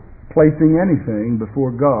 placing anything before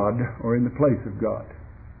God or in the place of God.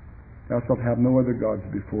 Thou shalt have no other gods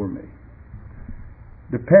before me.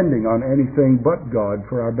 Depending on anything but God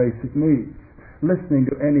for our basic needs. Listening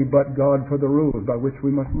to any but God for the rules by which we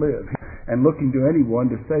must live. And looking to anyone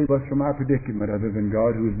to save us from our predicament other than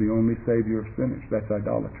God, who is the only Savior of sinners. That's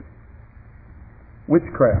idolatry.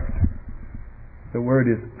 Witchcraft. The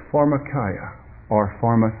word is pharmakia or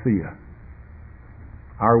pharmacia.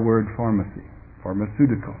 Our word pharmacy,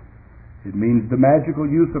 pharmaceutical. It means the magical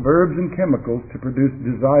use of herbs and chemicals to produce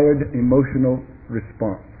desired emotional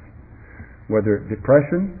response, whether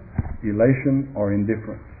depression, elation, or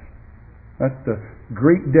indifference. That's the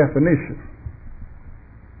Greek definition.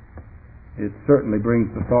 It certainly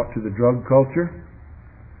brings the thought to the drug culture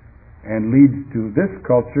and leads to this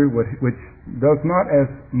culture which does not as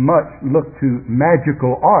much look to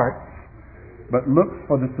magical arts, but looks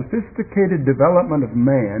for the sophisticated development of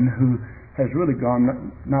man who has really gone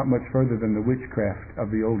not much further than the witchcraft of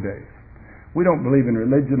the old days. We don't believe in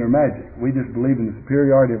religion or magic. We just believe in the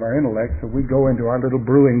superiority of our intellect, so we go into our little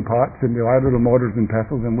brewing pots, into our little mortars and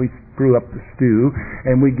pestles, and we brew up the stew,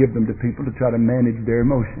 and we give them to people to try to manage their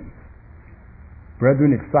emotions.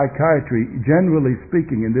 Brethren, if psychiatry, generally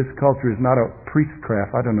speaking, in this culture is not a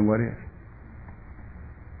priestcraft, I don't know what is.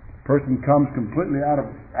 A person comes completely out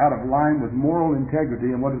of line with moral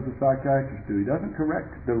integrity, and what does the psychiatrist do? He doesn't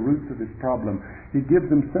correct the roots of his problem. He gives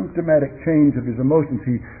him symptomatic change of his emotions.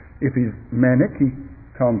 If he's manic, he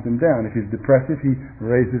calms him down. If he's depressive, he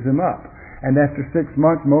raises him up. And after 6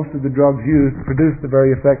 months, most of the drugs used produce the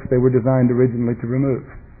very effects they were designed originally to remove.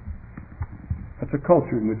 That's a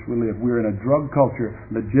culture in which we live. We're in a drug culture,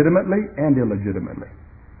 legitimately and illegitimately.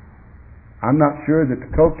 I'm not sure that the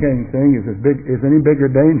cocaine thing is any bigger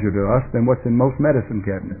danger to us than what's in most medicine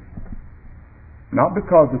cabinets. Not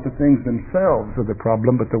because of the things themselves are the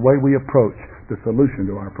problem, but the way we approach the solution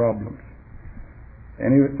to our problems.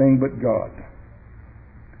 Anything but God.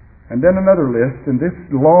 And then another list, and this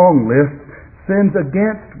long list, sins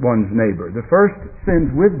against one's neighbor. The first sins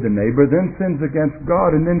with the neighbor, then sins against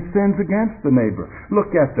God, and then sins against the neighbor.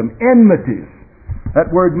 Look at them. Enmities. That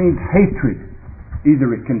word means hatred,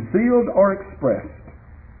 either concealed or expressed.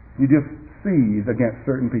 You just seethe against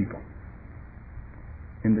certain people.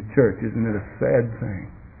 In the church, isn't it a sad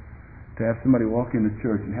thing to have somebody walk in the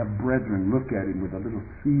church and have brethren look at him with a little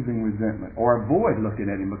seething resentment, or avoid looking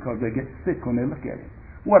at him because they get sick when they look at him?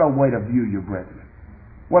 What a way to view your brethren.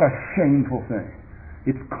 What a shameful thing.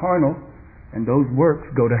 It's carnal, and those works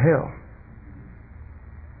go to hell.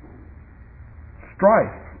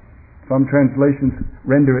 Strife. Some translations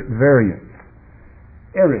render it variance.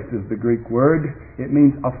 Eris is the Greek word. It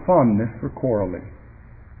means a fondness for quarreling.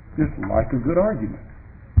 Just like a good argument.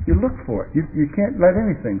 You look for it. You can't let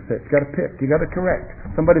anything sit. You got to pick. You got to correct.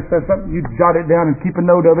 Somebody says something, you jot it down and keep a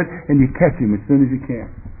note of it, and you catch him as soon as you can.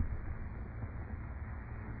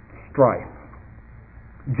 Strife.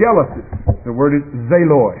 Jealousy. The word is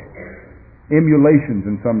zeloi. Emulations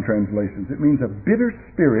in some translations. It means a bitter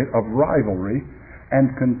spirit of rivalry and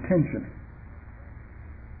contention.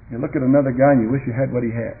 You look at another guy and you wish you had what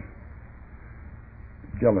he had.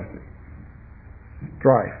 Jealousy.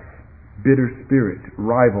 Strife. Bitter spirit.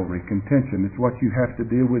 Rivalry. Contention. It's what you have to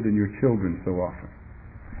deal with in your children so often.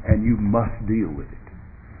 And you must deal with it.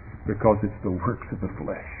 Because it's the works of the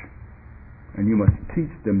flesh. And you must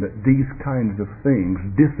teach them that these kinds of things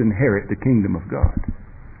disinherit the kingdom of God.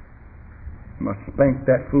 You must spank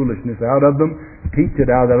that foolishness out of them, teach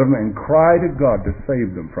it out of them, and cry to God to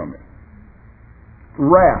save them from it.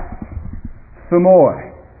 Wrath,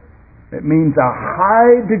 thumoi. It means a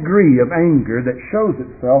high degree of anger that shows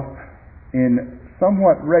itself in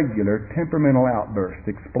somewhat regular temperamental outbursts,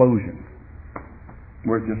 explosions,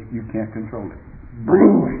 where just you can't control it.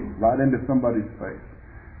 Boom! Right into somebody's face.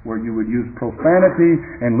 Where you would use profanity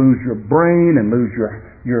and lose your brain and lose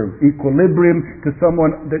your equilibrium to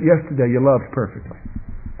someone that yesterday you loved perfectly.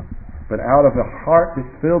 But out of a heart that's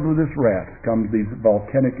filled with this wrath comes these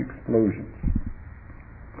volcanic explosions.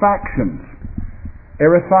 Factions.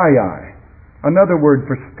 Erythai, another word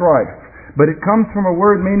for strife, but it comes from a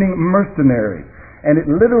word meaning mercenary. And it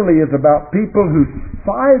literally is about people who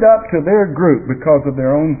side up to their group because of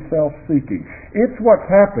their own self-seeking. It's what's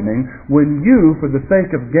happening when you, for the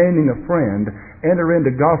sake of gaining a friend, enter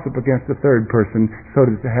into gossip against a third person so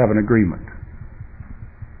as to have an agreement.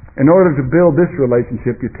 In order to build this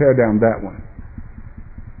relationship, you tear down that one.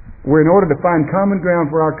 Where in order to find common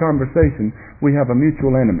ground for our conversation, we have a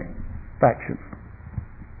mutual enemy. Faction.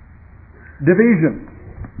 Division.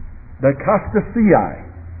 Dikastasei.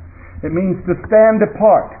 It means to stand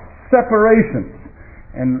apart, separations.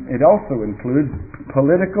 And it also includes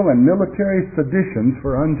political and military seditions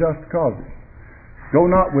for unjust causes. Go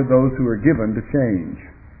not with those who are given to change,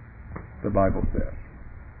 the Bible says.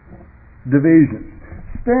 Divisions.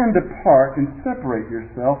 Stand apart and separate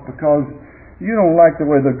yourself because you don't like the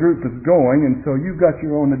way the group is going, and so you've got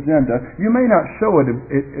your own agenda. You may not show it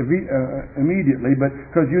immediately, but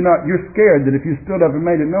because you're scared that if you stood up and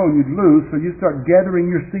made it known, you'd lose, so you start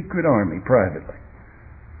gathering your secret army privately.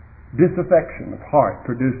 Disaffection of heart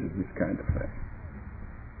produces this kind of thing.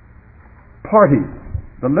 Parties.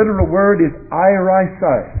 The literal word is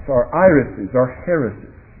irises, or irises, or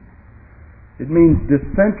heresies. It means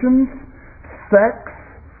dissensions, sects,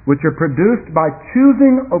 which are produced by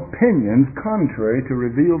choosing opinions contrary to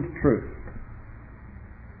revealed truth.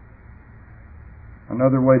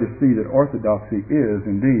 Another way to see that orthodoxy is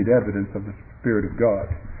indeed evidence of the Spirit of God,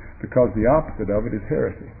 because the opposite of it is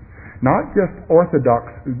heresy. Not just orthodox,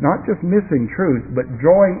 not just missing truth, but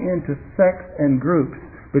drawing into sects and groups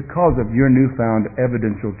because of your newfound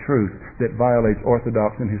evidential truth that violates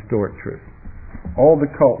orthodox and historic truth. All the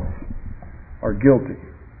cults are guilty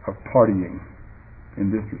of partying in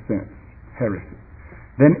this sense, heresy.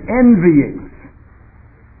 Then envyings.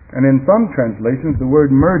 And in some translations the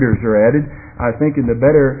word murders are added. I think in the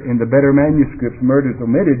better manuscripts murder is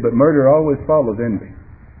omitted, but murder always follows envy.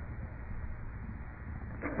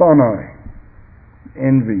 Phonai.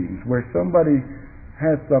 Envyings, where somebody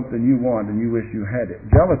has something you want and you wish you had it.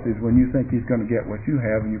 Jealousy is when you think he's going to get what you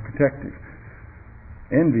have and you protect him.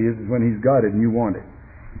 Envy is when he's got it and you want it.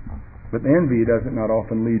 But envy does it not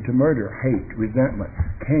often lead to murder, hate, resentment.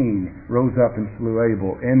 Cain rose up and slew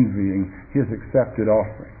Abel, envying his accepted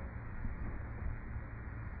offering.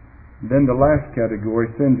 Then the last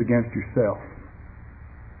category, sins against yourself.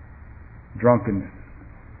 Drunkenness.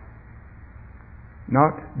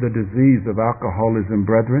 Not the disease of alcoholism,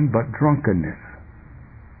 brethren, but drunkenness.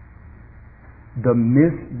 The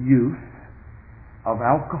misuse of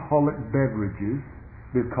alcoholic beverages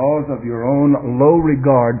because of your own low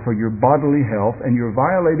regard for your bodily health and your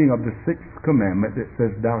violating of the sixth commandment that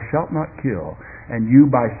says, thou shalt not kill, and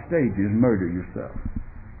you by stages murder yourself.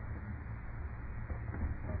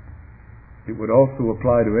 It would also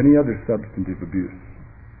apply to any other substantive abuse.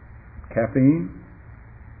 Caffeine,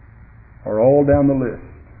 or all down the list.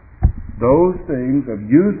 Those things of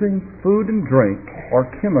using food and drink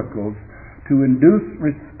or chemicals to induce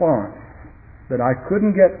response that I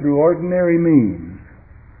couldn't get through ordinary means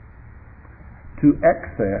to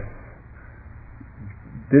excess,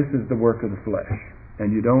 this is the work of the flesh. And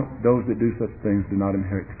those that do such things do not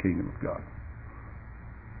inherit the kingdom of God.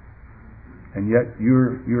 And yet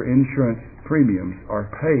your insurance premiums are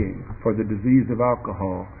paying for the disease of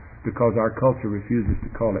alcohol because our culture refuses to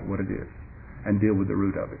call it what it is and deal with the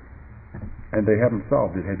root of it. And they haven't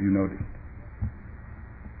solved it, have you noticed?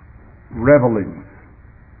 Revelings.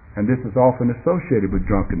 And this is often associated with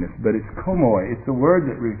drunkenness, but it's komoi. It's a word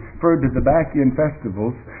that referred to the Bacchian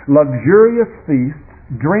festivals, luxurious feasts,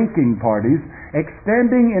 drinking parties,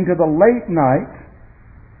 extending into the late night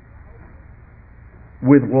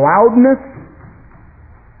with loudness,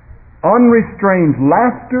 unrestrained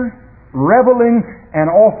laughter, reveling,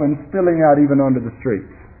 and often spilling out even onto the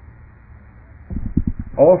streets.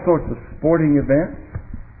 All sorts of sporting events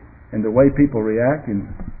and the way people react in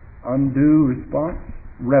undue response.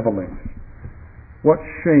 Revelings. What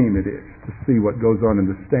shame it is to see what goes on in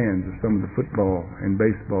the stands of some of the football and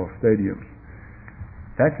baseball stadiums.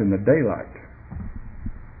 That's in the daylight.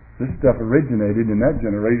 This stuff originated in that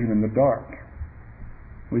generation in the dark.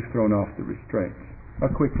 We've thrown off the restraints. A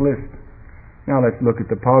quick list. Now let's look at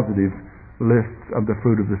the positive lists of the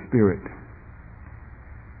fruit of the Spirit.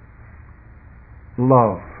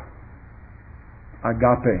 Love.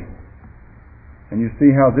 Agape. And you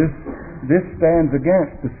see how this stands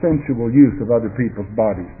against the sensual use of other people's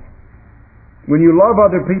bodies. When you love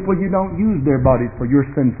other people, you don't use their bodies for your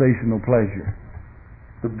sensational pleasure.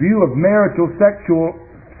 The view of marital sexual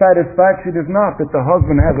satisfaction is not that the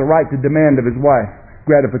husband has a right to demand of his wife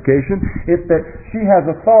gratification. It's that she has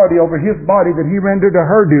authority over his body that he rendered to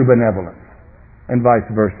her due benevolence, and vice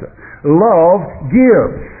versa. Love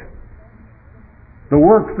gives. The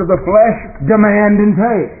works of the flesh demand and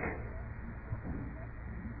take.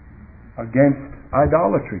 Against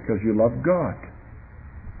idolatry, because you love God.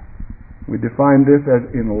 We define this as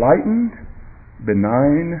enlightened,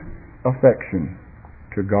 benign affection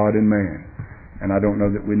to God and man. And I don't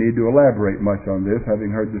know that we need to elaborate much on this,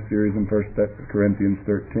 having heard the series in 1 Corinthians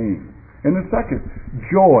 13. And the second,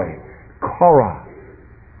 joy, chora,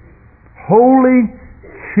 holy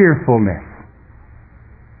cheerfulness.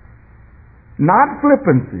 Not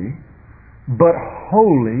flippancy, but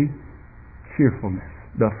holy cheerfulness,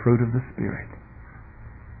 the fruit of the Spirit.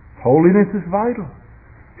 Holiness is vital,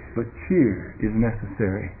 but cheer is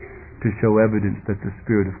necessary to show evidence that the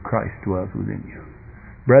Spirit of Christ dwells within you.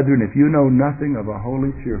 Brethren, if you know nothing of a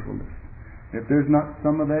holy cheerfulness, if there's not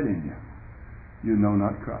some of that in you, you know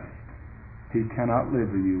not Christ. He cannot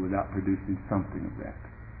live in you without producing something of that.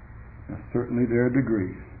 Now, certainly there are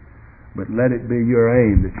degrees, but let it be your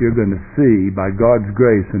aim that you're going to see, by God's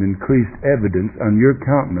grace, an increased evidence on your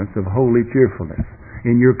countenance of holy cheerfulness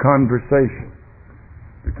in your conversation.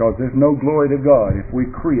 Because there's no glory to God if we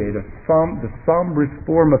create the somberest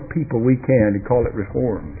form of people we can and call it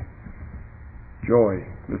reformed. Joy,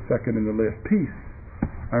 the second in the list. Peace,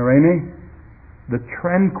 irene, the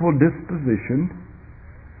tranquil disposition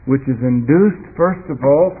which is induced first of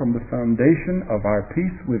all from the foundation of our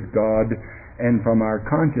peace with God and from our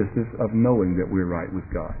consciousness of knowing that we're right with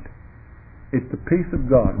God. It's the peace of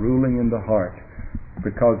God ruling in the heart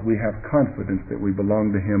because we have confidence that we belong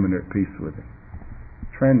to Him and are at peace with Him.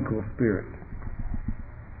 Tranquil spirit.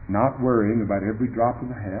 Not worrying about every drop of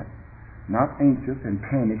the hat. Not anxious and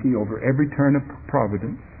panicky over every turn of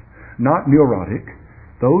providence. Not neurotic.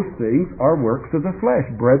 Those things are works of the flesh.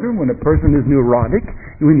 Brethren, when a person is neurotic,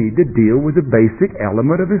 we need to deal with the basic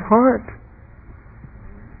element of his heart.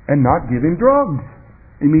 And not give him drugs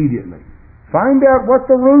immediately. Find out what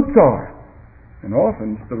the roots are. And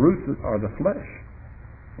often the roots are the flesh.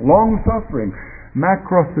 Long-suffering.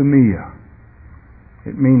 Macrothumia.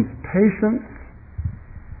 It means patience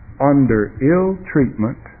under ill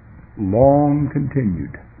treatment, long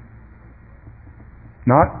continued.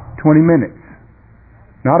 Not 20 minutes.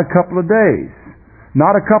 Not a couple of days.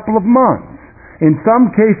 Not a couple of months. In some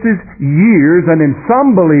cases, years, and in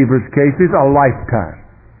some believers' cases, a lifetime.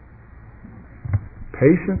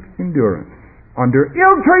 Patient endurance under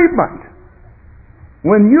ill treatment.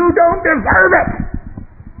 When you don't deserve it.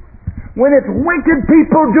 When it's wicked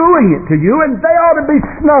people doing it to you and they ought to be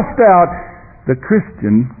snuffed out. The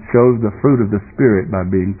Christian shows the fruit of the Spirit by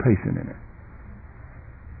being patient in it.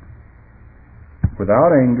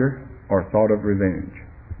 Without anger or thought of revenge.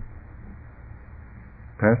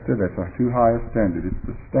 Pastor, that's our too high a standard. It's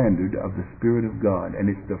the standard of the Spirit of God, and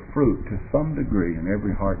it's the fruit to some degree in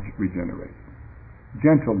every heart regenerated.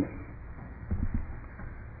 Gentleness.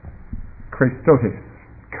 Christotes.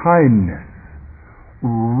 Kindness.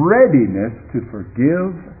 Readiness to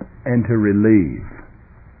forgive and to relieve.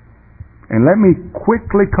 And let me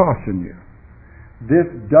quickly caution you. This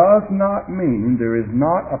does not mean there is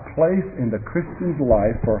not a place in the Christian's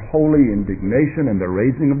life for holy indignation and the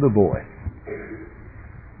raising of the voice.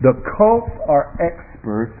 The cults are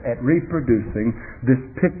experts at reproducing this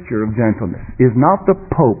picture of gentleness. Is not the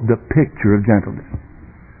Pope the picture of gentleness?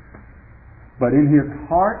 But in his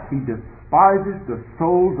heart he despises the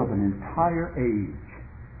souls of an entire age.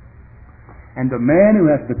 And the man who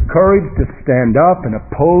has the courage to stand up and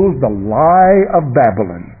oppose the lie of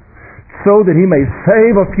Babylon so that he may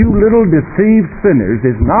save a few little deceived sinners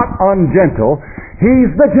is not ungentle.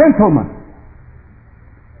 He's the gentleman.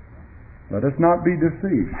 Let us not be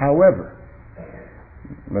deceived. However,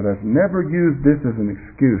 let us never use this as an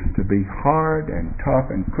excuse to be hard and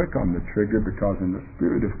tough and quick on the trigger, because in the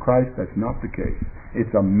Spirit of Christ that's not the case.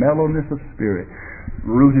 It's a mellowness of spirit,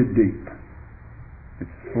 rooted deep.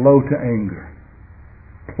 It's slow to anger,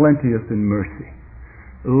 plenteous in mercy,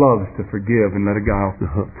 loves to forgive and let a guy off the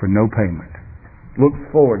hook for no payment, looks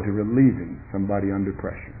forward to relieving somebody under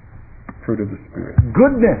pressure. Fruit of the Spirit.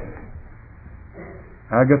 Goodness.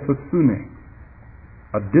 Agathosune,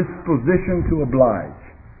 a disposition to oblige.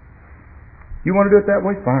 You want to do it that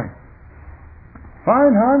way? Fine.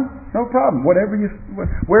 Fine, hon. No problem.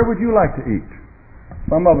 Where would you like to eat?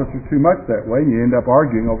 Some of us are too much that way, and you end up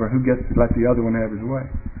arguing over who gets to let the other one have his way.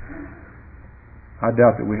 I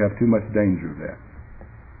doubt that we have too much danger of that.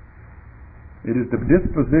 It is the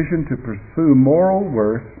disposition to pursue moral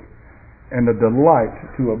worth and a delight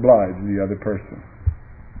to oblige the other person.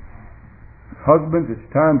 Husbands, it's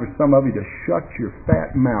time for some of you to shut your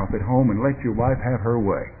fat mouth at home and let your wife have her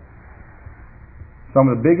way.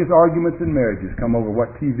 Some of the biggest arguments in marriages come over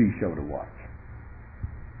what TV show to watch,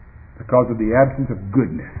 because of the absence of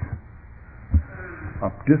goodness,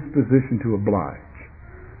 a disposition to oblige.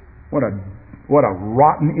 What a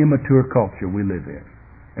rotten, immature culture we live in,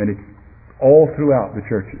 and it's all throughout the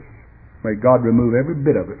churches. May God remove every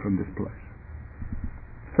bit of it from this place.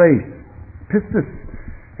 Faith, pistis.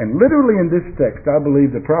 And literally in this text, I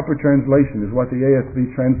believe the proper translation is what the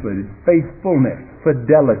ASV translated, faithfulness,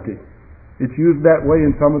 fidelity. It's used that way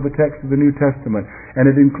in some of the texts of the New Testament. And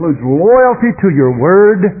it includes loyalty to your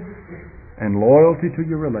word and loyalty to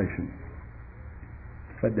your relations.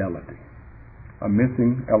 Fidelity. A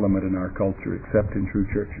missing element in our culture except in true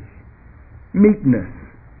churches. Meekness.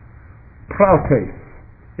 Prautes.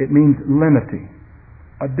 It means lenity.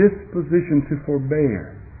 A disposition to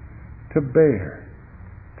forbear, to bear,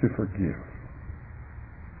 to forgive.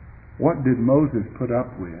 What did Moses put up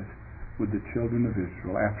with the children of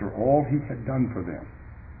Israel after all he had done for them?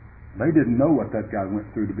 They didn't know what that guy went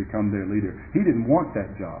through to become their leader. He didn't want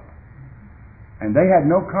that job. And they had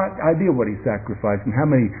no idea what he sacrificed and how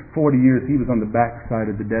many 40 years he was on the backside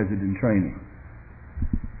of the desert in training.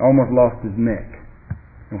 Almost lost his neck.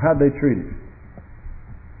 And how'd they treat him?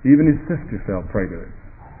 Even his sister fell prey to it.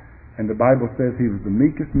 And the Bible says he was the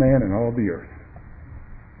meekest man in all the earth.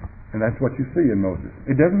 And that's what you see in Moses.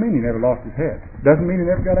 It doesn't mean he never lost his head. It doesn't mean he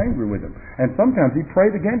never got angry with them. And sometimes he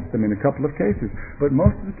prayed against them in a couple of cases. But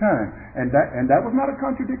most of the time, and that was not a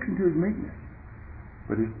contradiction to his meekness.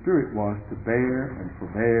 But his spirit was to bear and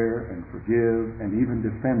forbear and forgive and even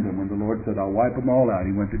defend them. When the Lord said, I'll wipe them all out,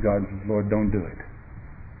 he went to God and said, Lord, don't do it.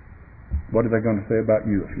 What are they going to say about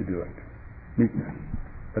you if you do it? Meekness.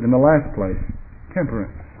 But in the last place,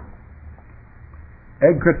 temperance.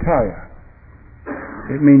 Egkratia.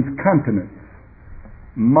 It means continence,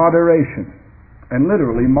 moderation, and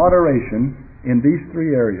literally moderation in these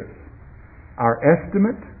three areas. Our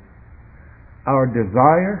estimate, our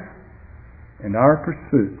desire, and our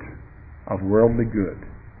pursuit of worldly good.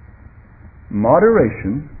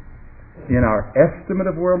 Moderation in our estimate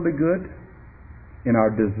of worldly good, in our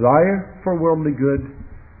desire for worldly good,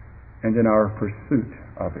 and in our pursuit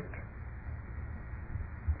of it.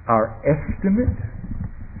 Our estimate,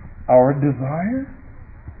 our desire,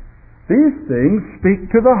 these things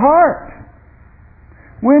speak to the heart.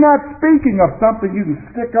 We're not speaking of something you can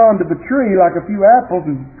stick onto the tree like a few apples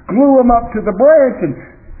and glue them up to the branch and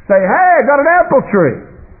say, hey, I got an apple tree.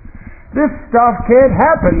 This stuff can't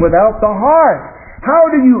happen without the heart.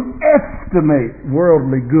 How do you estimate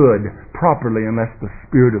worldly good properly unless the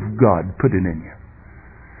Spirit of God put it in you?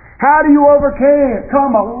 How do you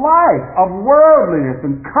overcome a life of worldliness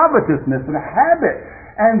and covetousness and habit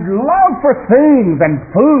and love for things and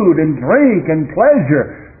food and drink and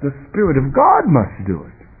pleasure? The Spirit of God must do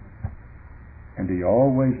it. And He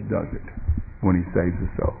always does it when He saves the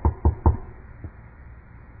soul.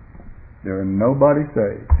 There are nobody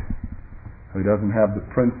saved who doesn't have the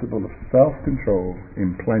principle of self-control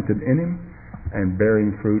implanted in him and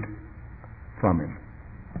bearing fruit from him.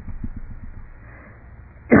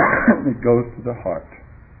 It goes to the heart.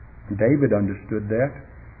 David understood that.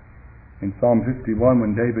 In Psalm 51,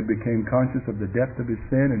 when David became conscious of the depth of his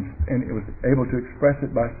sin and it was able to express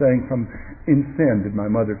it by saying, in sin did my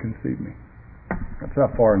mother conceive me. That's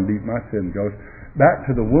how far and deep my sin goes. Back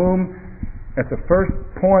to the womb, at the first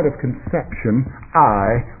point of conception,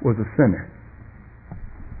 I was a sinner.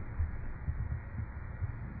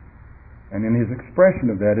 And in his expression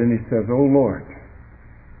of that, and he says, O Lord,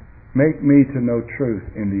 make me to know truth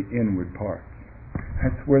in the inward parts.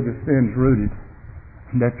 That's where the sin's rooted.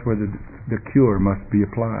 That's where the cure must be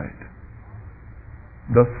applied.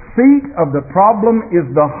 The seat of the problem is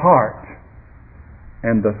the heart,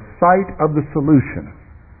 and the site of the solution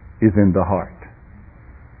is in the heart.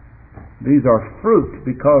 These are fruit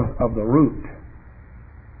because of the root.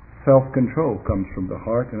 Self-control comes from the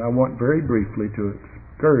heart, and I want very briefly to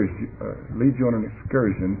lead you on an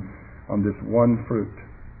excursion on this one fruit.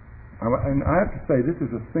 And I have to say, this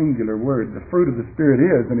is a singular word. The fruit of the Spirit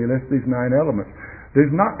is, and he lists these 9 elements.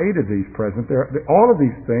 There's not 8 of these present. All of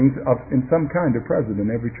these things in some kind are present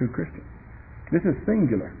in every true Christian. This is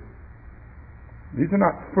singular. These are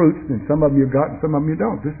not fruits, and some of them you've got and some of them you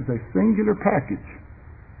don't. This is a singular package.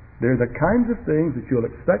 They're the kinds of things that you'll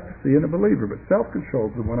expect to see in a believer, but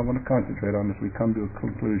self-control is the one I want to concentrate on as we come to a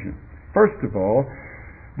conclusion. First of all,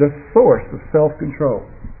 the source of self-control.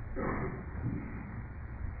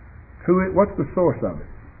 What's the source of it?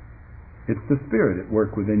 It's the Spirit at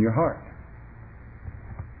work within your heart.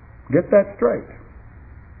 Get that straight.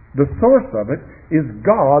 The source of it is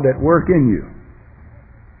God at work in you.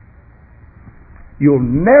 You'll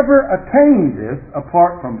never attain this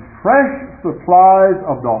apart from fresh supplies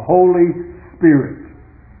of the Holy Spirit,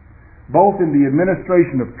 both in the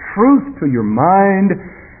administration of truth to your mind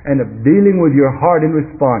and of dealing with your heart in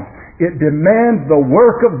response. It demands the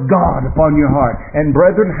work of God upon your heart. And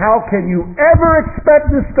brethren, how can you ever expect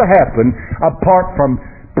this to happen apart from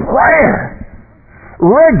prayer?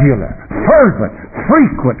 Regular, fervent,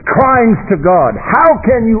 frequent cryings to God. How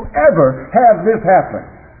can you ever have this happen?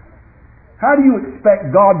 How do you expect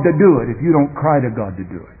God to do it if you don't cry to God to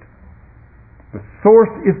do it? The source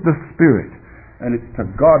is the Spirit. And it's to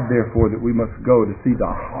God, therefore, that we must go to see the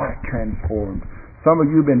heart transformed. Some of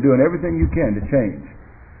you have been doing everything you can to change.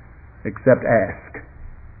 except ask.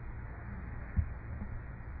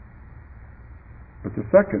 But the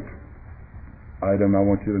second item I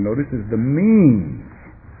want you to notice is the means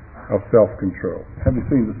of self-control. Have you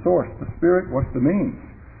seen the source, the Spirit? What's the means?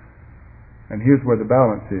 And here's where the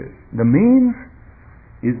balance is. The means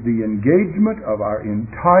is the engagement of our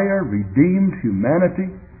entire redeemed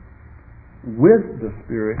humanity with the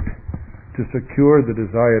Spirit to secure the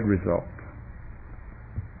desired result.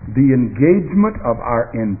 The engagement of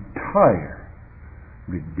our entire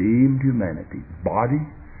redeemed humanity, body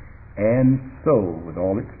and soul, with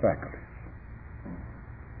all its faculties.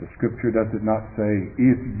 The Scripture does it not say,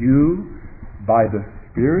 if you by the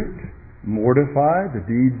Spirit mortify the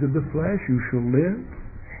deeds of the flesh, you shall live?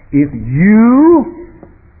 If you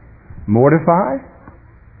mortify?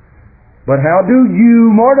 But how do you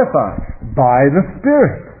mortify? By the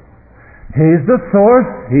Spirit. He's the source,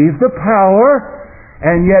 He's the power,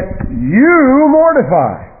 and yet you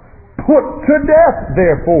mortify. Put to death,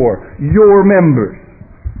 therefore, your members.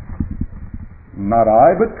 Not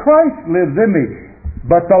I, but Christ lives in me.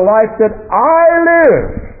 But the life that I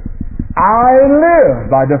live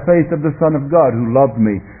by the faith of the Son of God who loved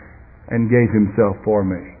me and gave Himself for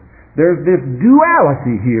me. There's this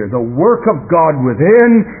duality here, the work of God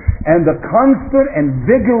within and the constant and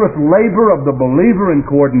vigorous labor of the believer in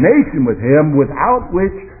coordination with Him, without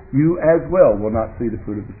which you as well will not see the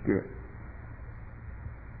fruit of the Spirit.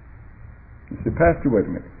 You say, Pastor, wait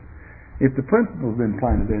a minute. If the principle's been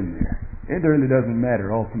planted in there, it really doesn't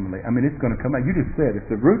matter ultimately. I mean, it's going to come out. You just said, if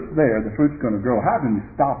the root's there, the fruit's going to grow. How can you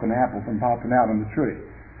stop an apple from popping out on the tree?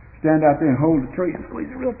 Stand out there and hold the tree and squeeze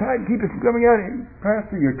it real tight and keep it from coming out. And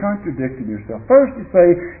Pastor, you're contradicting yourself. First you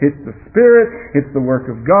say, it's the Spirit, it's the work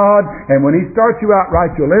of God, and when He starts you out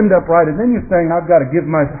right, you'll end up right, and then you're saying, I've got to give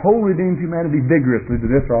my whole redeemed humanity vigorously to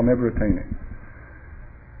this or I'll never attain it.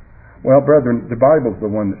 Well, brethren, the Bible's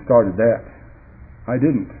the one that started that. I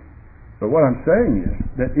didn't. But what I'm saying is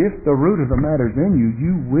that if the root of the matter's in you,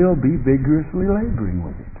 you will be vigorously laboring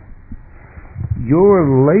with it. Your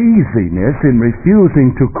laziness in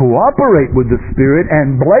refusing to cooperate with the Spirit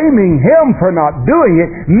and blaming Him for not doing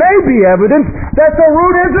it may be evidence that the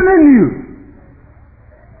root isn't in you.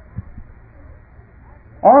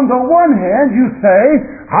 On the one hand, you say,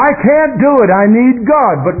 I can't do it, I need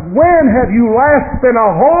God. But when have you last spent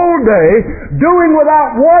a whole day doing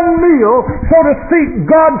without one meal so to seek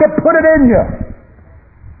God to put it in you?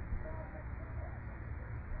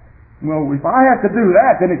 Well, if I have to do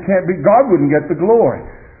that, then it can't be, God wouldn't get the glory.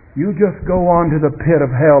 You just go on to the pit of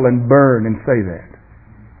hell and burn and say that.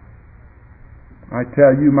 I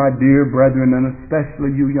tell you, my dear brethren, and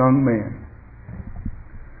especially you young men,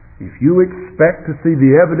 if you expect to see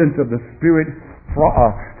the evidence of the Spirit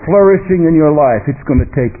flourishing in your life, it's going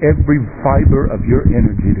to take every fiber of your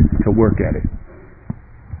energy to work at it.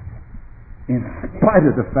 In spite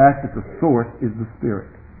of the fact that the source is the Spirit.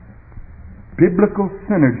 Biblical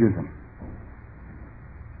synergism.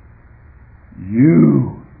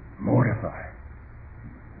 You mortify.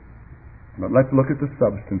 But let's look at the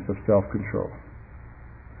substance of self-control.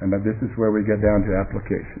 And this is where we get down to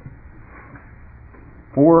application.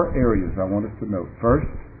 4 areas I want us to note.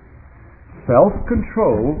 First,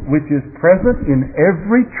 self-control, which is present in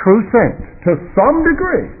every true saint to some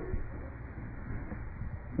degree,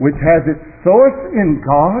 which has its source in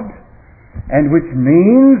God, and which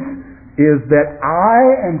means is that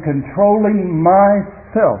I am controlling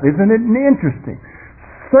myself. Isn't it interesting?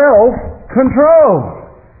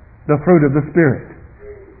 Self-control, the fruit of the Spirit.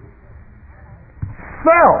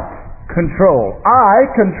 Self-control.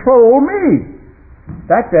 I control me.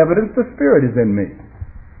 That's evidence the Spirit is in me.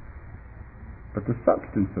 But the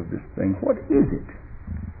substance of this thing, what is it?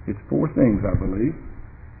 It's 4 things, I believe.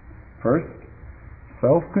 First,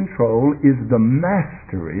 self-control is the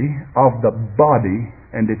mastery of the body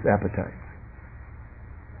and its appetites.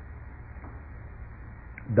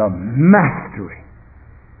 The mastery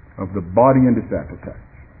of the body and its appetites.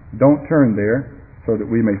 Don't turn there so that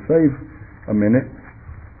we may save a minute.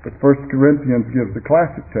 But 1 Corinthians gives the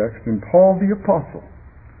classic text, and Paul the Apostle,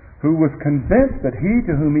 who was convinced that he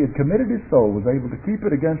to whom he had committed his soul was able to keep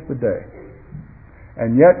it against the day.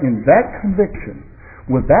 And yet in that conviction,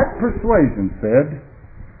 with that persuasion said,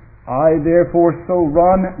 I therefore so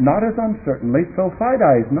run, not as uncertainly, so fight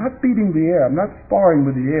I, not beating the air, I'm not sparring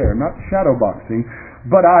with the air, I'm not shadow boxing,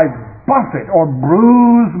 but I buffet or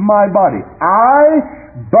bruise my body. I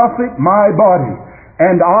buffet my body,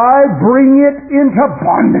 and I bring it into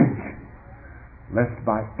bondage, lest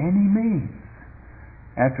by any means,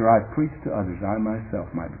 after I preach to others, I myself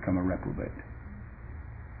might become a reprobate.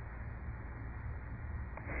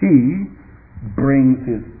 He brings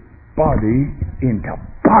his body into bondage.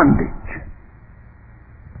 bondage.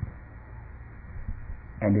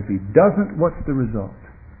 And if he doesn't, what's the result?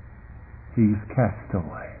 He's cast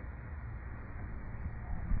away.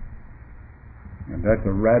 And that's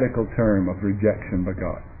a radical term of rejection by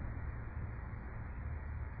God.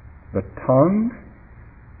 The tongue,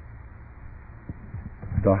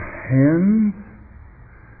 the hands,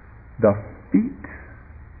 the feet,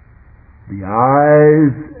 the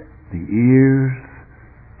eyes, the ears,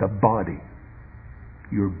 the body,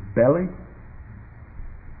 your belly,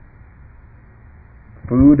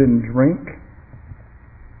 food and drink.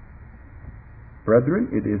 Brethren,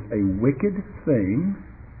 it is a wicked thing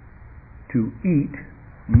to eat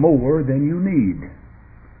more than you need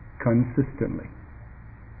consistently.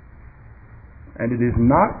 And it is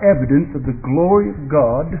not evidence of the glory of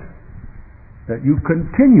God that you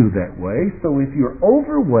continue that way. So if you're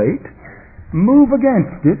overweight, move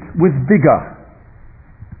against it with vigor.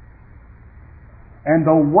 And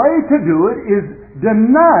the way to do it is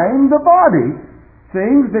denying the body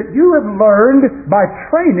things that you have learned by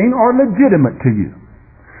training are legitimate to you.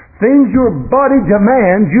 Things your body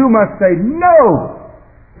demands, you must say no.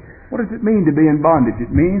 What does it mean to be in bondage?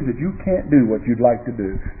 It means that you can't do what you'd like to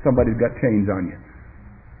do. Somebody's got chains on you.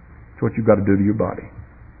 It's what you've got to do to your body.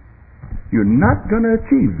 You're not going to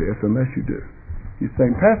achieve this unless you do. You're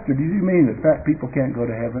saying, Pastor, do you mean that fat people can't go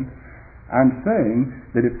to heaven? I'm saying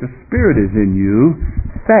that if the Spirit is in you,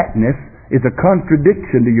 fatness is a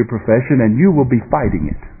contradiction to your profession and you will be fighting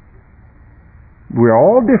it. We're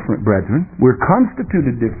all different, brethren. We're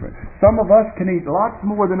constituted different. Some of us can eat lots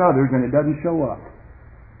more than others and it doesn't show up.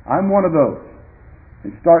 I'm one of those.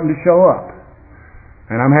 It's starting to show up.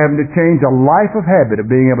 And I'm having to change a life of habit of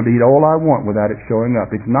being able to eat all I want without it showing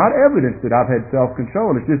up. It's not evidence that I've had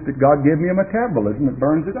self-control. It's just that God gave me a metabolism that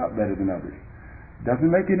burns it up better than others. It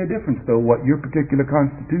doesn't make any difference, though, what your particular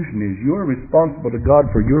constitution is. You're responsible to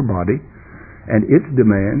God for your body and its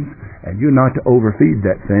demands, and you're not to overfeed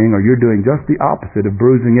that thing, or you're doing just the opposite of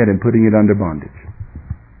bruising it and putting it under bondage.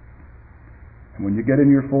 And when you get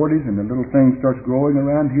in your 40s and the little thing starts growing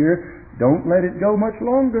around here, don't let it go much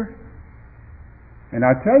longer. And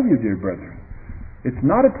I tell you, dear brethren, it's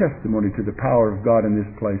not a testimony to the power of God in this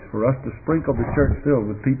place for us to sprinkle the church filled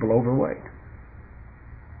with people overweight.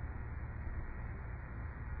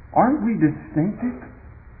 Aren't we distinctive?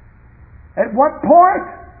 At what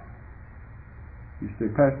point? You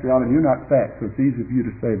say, Pastor Allen, you're not fat, so it's easy for you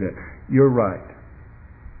to say that. You're right.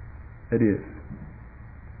 It is.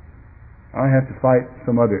 I have to fight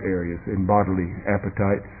some other areas in bodily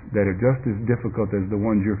appetites that are just as difficult as the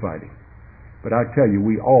ones you're fighting. But I tell you,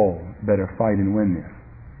 we all better fight and win this.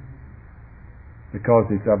 Because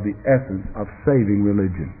it's of the essence of saving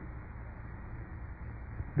religion.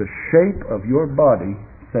 The shape of your body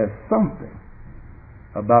says something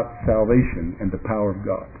about salvation and the power of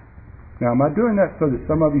God. Now, am I doing that so that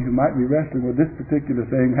some of you who might be wrestling with this particular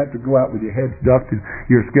thing have to go out with your heads ducked and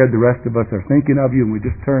you're scared the rest of us are thinking of you and we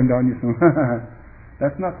just turned on you? So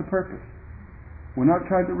that's not the purpose. We're not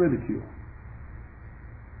trying to ridicule.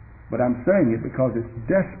 But I'm saying it because it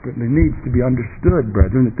desperately needs to be understood,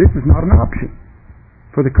 brethren, that this is not an option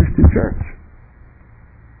for the Christian church.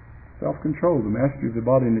 Self-control, the mastery of the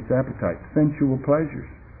body and its appetite, sensual pleasures.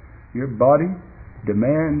 Your body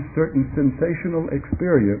demands certain sensational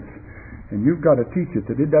experience, and you've got to teach it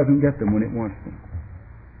that it doesn't get them when it wants them.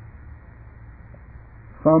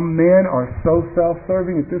 Some men are so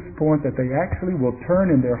self-serving at this point that they actually will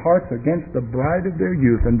turn in their hearts against the bride of their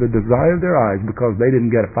youth and the desire of their eyes because they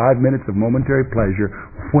didn't get 5 minutes of momentary pleasure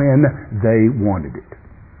when they wanted it.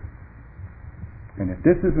 And if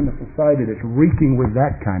this isn't a society that's reeking with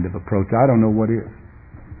that kind of approach, I don't know what is.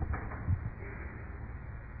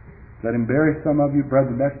 That embarrass some of you,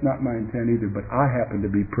 brethren, that's not my intent either, but I happen to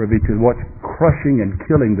be privy to what's crushing and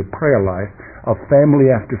killing the prayer life of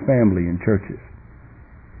family after family in churches.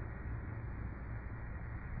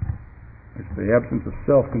 It's the absence of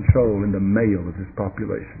self-control in the male of this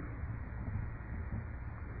population.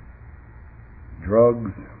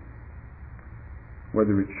 Drugs,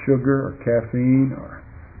 whether it's sugar or caffeine or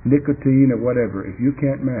nicotine or whatever, if you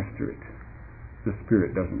can't master it, the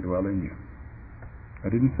Spirit doesn't dwell in you. I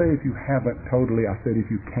didn't say if you haven't totally, I said if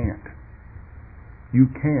you can't. You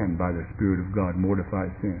can, by the Spirit of God, mortify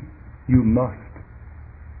sin. You must.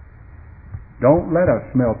 Don't let us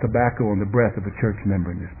smell tobacco on the breath of a church member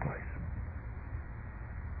in this place.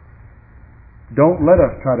 Don't let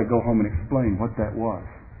us try to go home and explain what that was.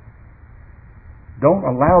 Don't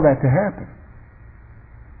allow that to happen.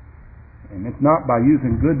 And it's not by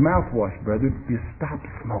using good mouthwash, brethren. You stop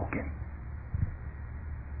smoking.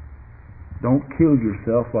 Don't kill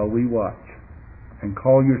yourself while we watch and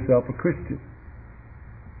call yourself a Christian.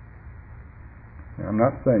 I'm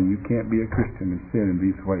not saying you can't be a Christian and sin in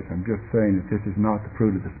these ways. I'm just saying that this is not the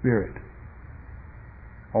fruit of the Spirit.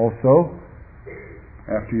 Also,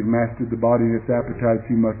 after you've mastered the body and its appetites,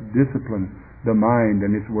 you must discipline the mind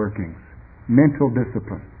and its workings. Mental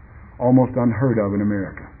discipline, almost unheard of in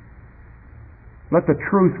America. Let the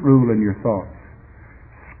truth rule in your thoughts.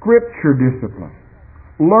 Scripture discipline.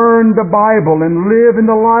 Learn the Bible and live in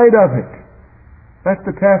the light of it. That's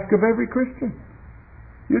the task of every Christian.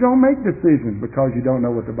 You don't make decisions because you don't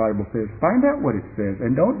know what the Bible says. Find out what it says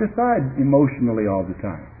and don't decide emotionally all the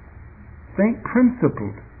time. Think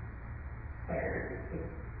principled.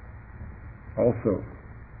 Also,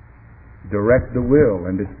 direct the will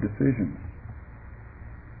and its decisions.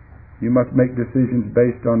 You must make decisions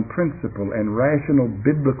based on principle and rational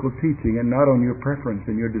biblical teaching and not on your preference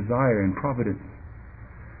and your desire and providence.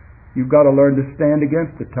 You've got to learn to stand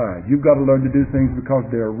against the tide. You've got to learn to do things because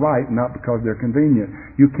they're right, not because they're convenient.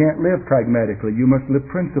 You can't live pragmatically. You must live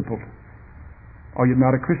principled, or you're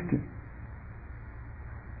not a Christian.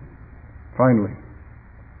 Finally,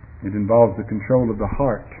 it involves the control of the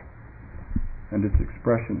heart and its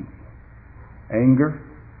expressions. Anger,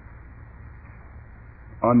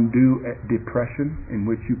 undue depression in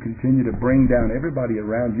which you continue to bring down everybody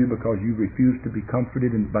around you because you refuse to be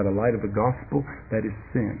comforted by the light of the gospel, that is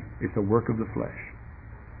sin. It's a work of the flesh.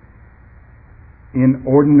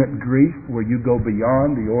 Inordinate grief, where you go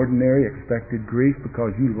beyond the ordinary expected grief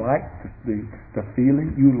because you like the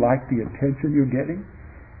feeling, you like the attention you're getting.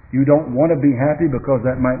 You don't want to be happy because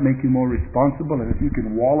that might make you more responsible, and if you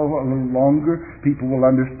can wallow a little longer, people will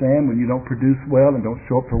understand when you don't produce well and don't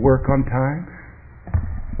show up for work on time.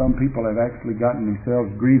 Some people have actually gotten themselves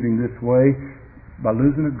grieving this way by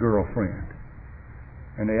losing a girlfriend,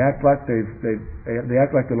 and they act like they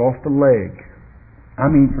act like they lost a leg. I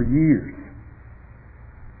mean, for years.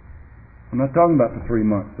 I'm not talking about the 3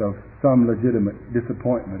 months of some legitimate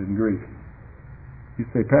disappointment and grief. You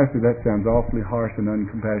say, Pastor, that sounds awfully harsh and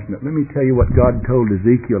uncompassionate. Let me tell you what God told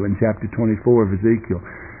Ezekiel in chapter 24 of Ezekiel.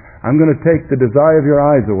 I'm going to take the desire of your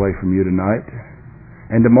eyes away from you tonight.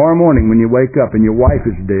 And tomorrow morning when you wake up and your wife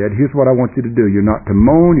is dead, here's what I want you to do. You're not to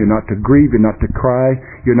moan, you're not to grieve, you're not to cry,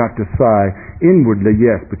 you're not to sigh. Inwardly,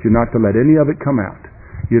 yes, but you're not to let any of it come out.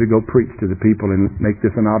 You're to go preach to the people and make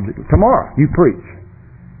this an object. Tomorrow, you preach.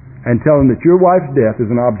 And tell them that your wife's death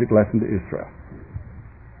is an object lesson to Israel.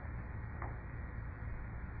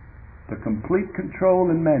 The complete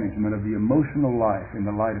control and management of the emotional life in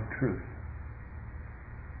the light of truth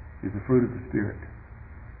is the fruit of the Spirit.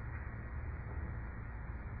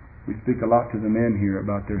 We speak a lot to the men here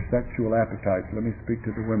about their sexual appetites. Let me speak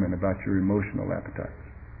to the women about your emotional appetites.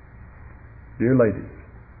 Dear ladies,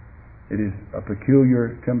 it is a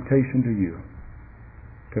peculiar temptation to you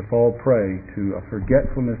to fall prey to a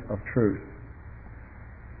forgetfulness of truth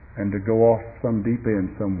and to go off some deep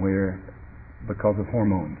end somewhere because of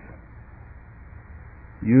hormones.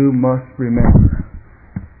 You must remember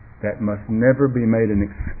that must never be made an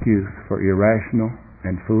excuse for irrational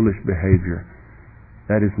and foolish behavior.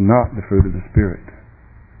 That is not the fruit of the Spirit.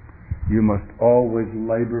 You must always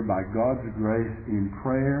labor by God's grace in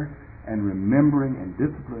prayer and remembering and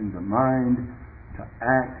disciplining the mind to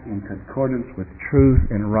act in concordance with truth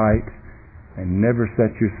and right, and never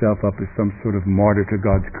set yourself up as some sort of martyr to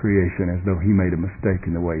God's creation as though He made a mistake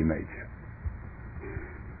in the way He made you.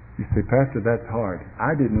 You say, Pastor, that's hard.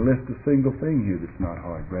 I didn't list a single thing here that's not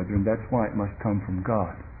hard, brethren. That's why it must come from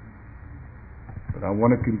God. But I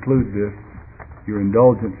want to conclude this. Your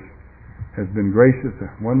indulgence has been gracious.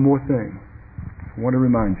 One more thing. I want to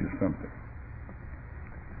remind you of something.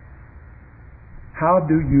 How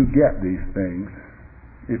do you get these things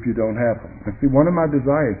if you don't have them? And see, one of my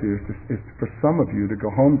desires here is for some of you to go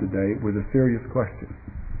home today with a serious question.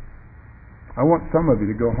 I want some of you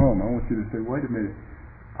to go home. I want you to say, wait a minute,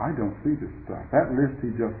 I don't see this stuff. That list he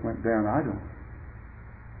just went down, I don't.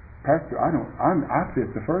 Pastor, I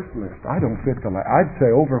fit the first list. I don't fit the last. I'd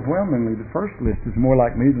say overwhelmingly the first list is more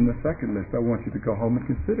like me than the second list. I want you to go home and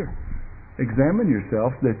consider. Examine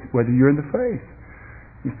yourself that whether you're in the faith.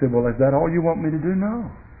 You say, well, is that all you want me to do? No.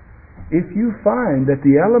 If you find that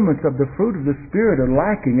the elements of the fruit of the Spirit are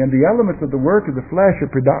lacking and the elements of the work of the flesh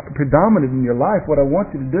are predominant in your life, what I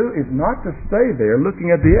want you to do is not to stay there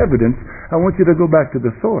looking at the evidence. I want you to go back to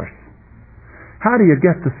the source. How do you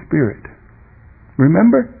get the Spirit?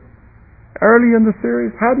 Remember? Early in the series,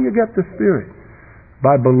 how do you get the Spirit?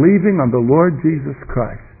 By believing on the Lord Jesus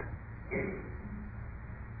Christ.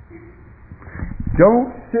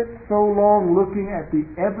 Don't sit so long looking at the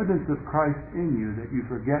evidence of Christ in you that you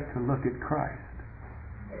forget to look at Christ.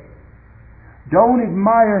 Don't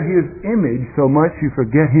admire His image so much you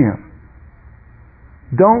forget Him.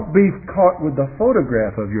 Don't be caught with the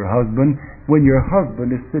photograph of your husband when your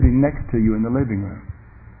husband is sitting next to you in the living room.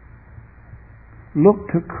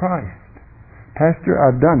 Look to Christ. Pastor,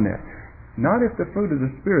 I've done that. Not if the fruit of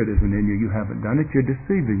the Spirit isn't in you, you haven't done it, you're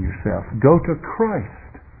deceiving yourself. Go to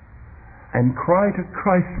Christ and cry to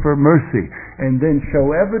Christ for mercy, and then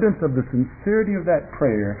show evidence of the sincerity of that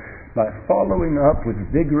prayer by following up with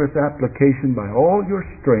vigorous application by all your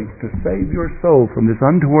strength to save your soul from this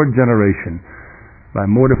untoward generation, by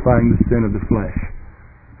mortifying the sin of the flesh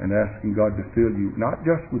and asking God to fill you not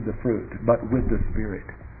just with the fruit, but with the Spirit,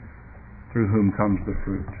 through whom comes the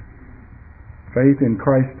fruit. Faith in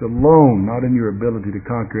Christ alone, not in your ability to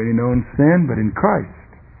conquer any known sin, but in Christ.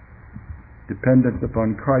 Dependence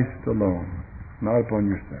upon Christ alone, not upon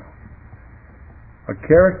yourself. A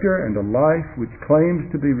character and a life which claims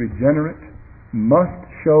to be regenerate must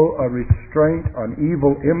show a restraint on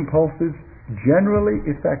evil impulses generally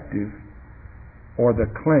effective, or the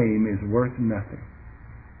claim is worth nothing.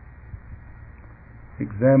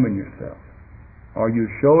 Examine yourself. Are you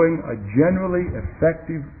showing a generally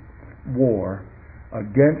effective war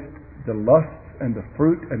against the lusts and the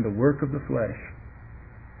fruit and the work of the flesh?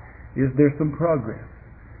 Is there some progress?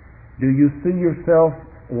 Do you see yourself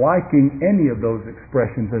liking any of those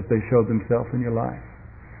expressions as they show themselves in your life?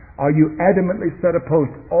 Are you adamantly set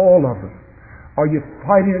opposed to all of them? Are you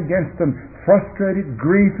fighting against them, frustrated,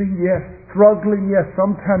 grieving, yes, struggling, yes,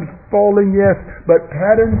 sometimes falling, yes, but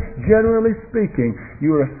pattern, generally speaking,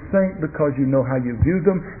 you're a saint because you know how you view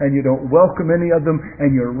them and you don't welcome any of them,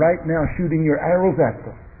 and you're right now shooting your arrows at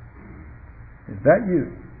them. Is that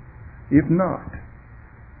you? If not,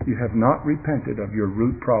 you have not repented of your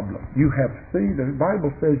root problem. You have seen, the Bible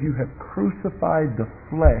says you have crucified the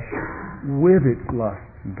flesh with its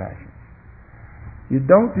lusts and passions. You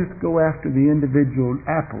don't just go after the individual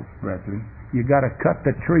apples, brethren. You got to cut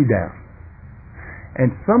the tree down.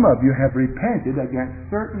 And some of you have repented against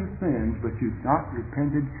certain sins, but you've not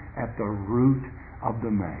repented at the root of the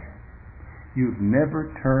matter. You've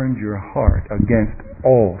never turned your heart against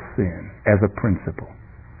all sin as a principle.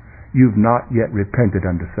 You've not yet repented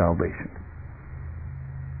unto salvation.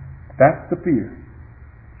 That's the fear.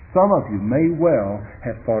 Some of you may well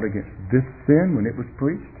have fought against this sin when it was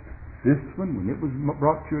preached, this one when it was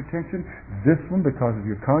brought to your attention, this one because of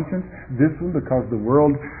your conscience, this one because of the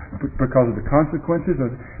world, because of the consequences,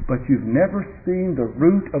 but you've never seen the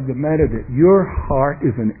root of the matter, that your heart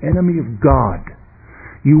is an enemy of God.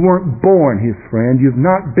 You weren't born His friend, you've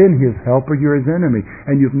not been His helper, you're His enemy,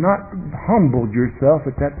 and you've not humbled yourself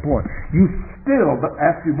at that point. You still, but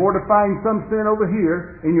after mortifying some sin over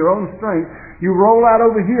here in your own strength, you roll out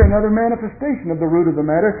over here another manifestation of the root of the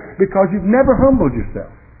matter because you've never humbled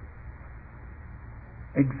yourself.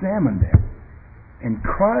 Examine that and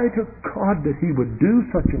cry to God that He would do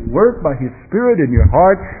such a work by His Spirit in your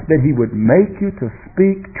heart that He would make you to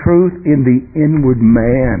speak truth in the inward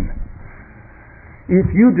man. If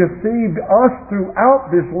you deceived us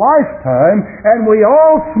throughout this lifetime and we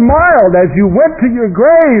all smiled as you went to your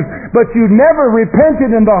grave, but you never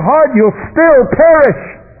repented in the heart, you'll still perish.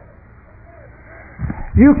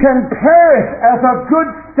 You can perish as a good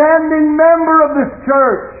standing member of this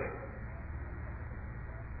church.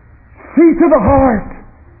 See to the heart.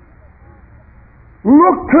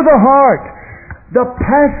 Look to the heart. The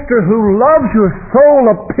pastor who loves your soul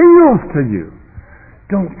appeals to you.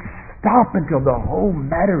 Don't stop until the whole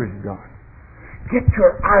matter is done. Get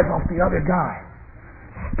your eyes off the other guy.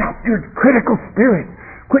 Stop your critical spirit.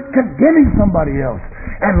 Quit condemning somebody else.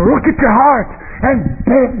 And look at your heart and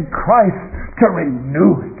beg Christ to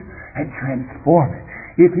renew it and transform it.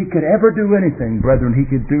 If He could ever do anything, brethren, He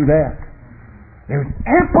could do that. There's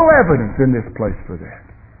ample evidence in this place for that.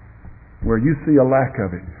 Where you see a lack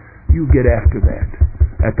of it, you get after that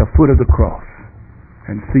at the foot of the cross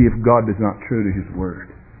and see if God is not true to His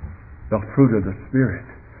word. The fruit of the Spirit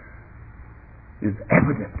is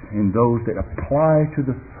evident in those that apply to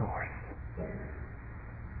the source.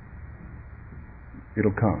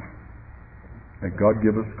 It'll come. May God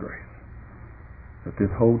give us grace that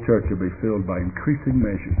this whole church will be filled by increasing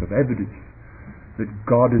measures of evidence that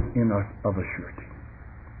God is in us of a surety.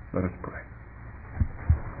 Let us pray.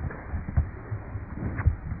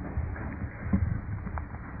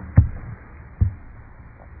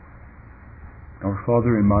 Our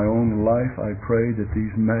Father, in my own life, I pray that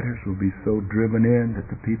these matters will be so driven in that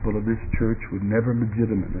the people of this church would never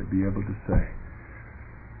legitimately be able to say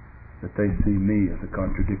that they see me as a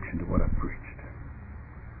contradiction to what I've preached.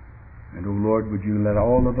 And, O Lord, would you let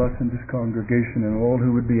all of us in this congregation and all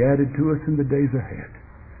who would be added to us in the days ahead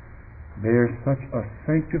bear such a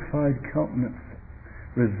sanctified countenance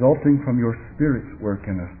resulting from your Spirit's work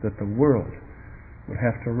in us that the world would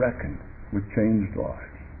have to reckon with changed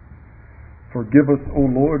lives. Forgive us, O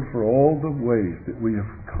Lord, for all the ways that we have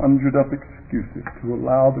conjured up excuses to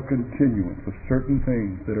allow the continuance of certain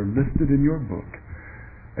things that are listed in your book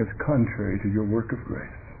as contrary to your work of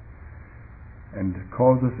grace, and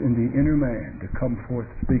cause us in the inner man to come forth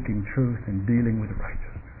speaking truth and dealing with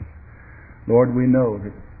righteousness. Lord, we know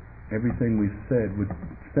that everything we've said would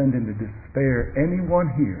send into despair anyone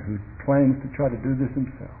here who plans to try to do this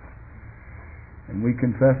himself. And we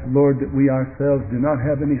confess, Lord, that we ourselves do not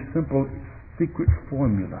have any simple secret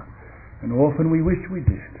formula, and often we wish we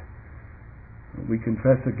did. We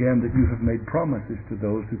confess again that you have made promises to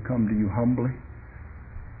those who come to you humbly,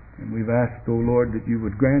 and we've asked, O Lord, that you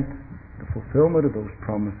would grant the fulfillment of those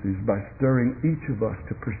promises by stirring each of us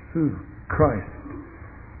to pursue Christ,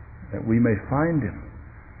 that we may find him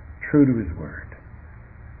true to his word.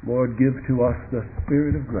 Lord, give to us the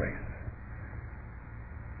Spirit of grace.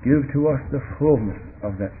 Give to us the fullness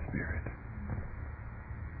of that Spirit,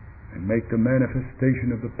 and make the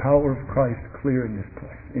manifestation of the power of Christ clear in this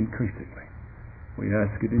place increasingly. We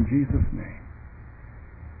ask it in Jesus' name.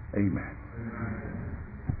 Amen.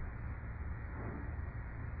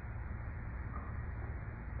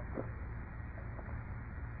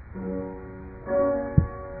 Amen.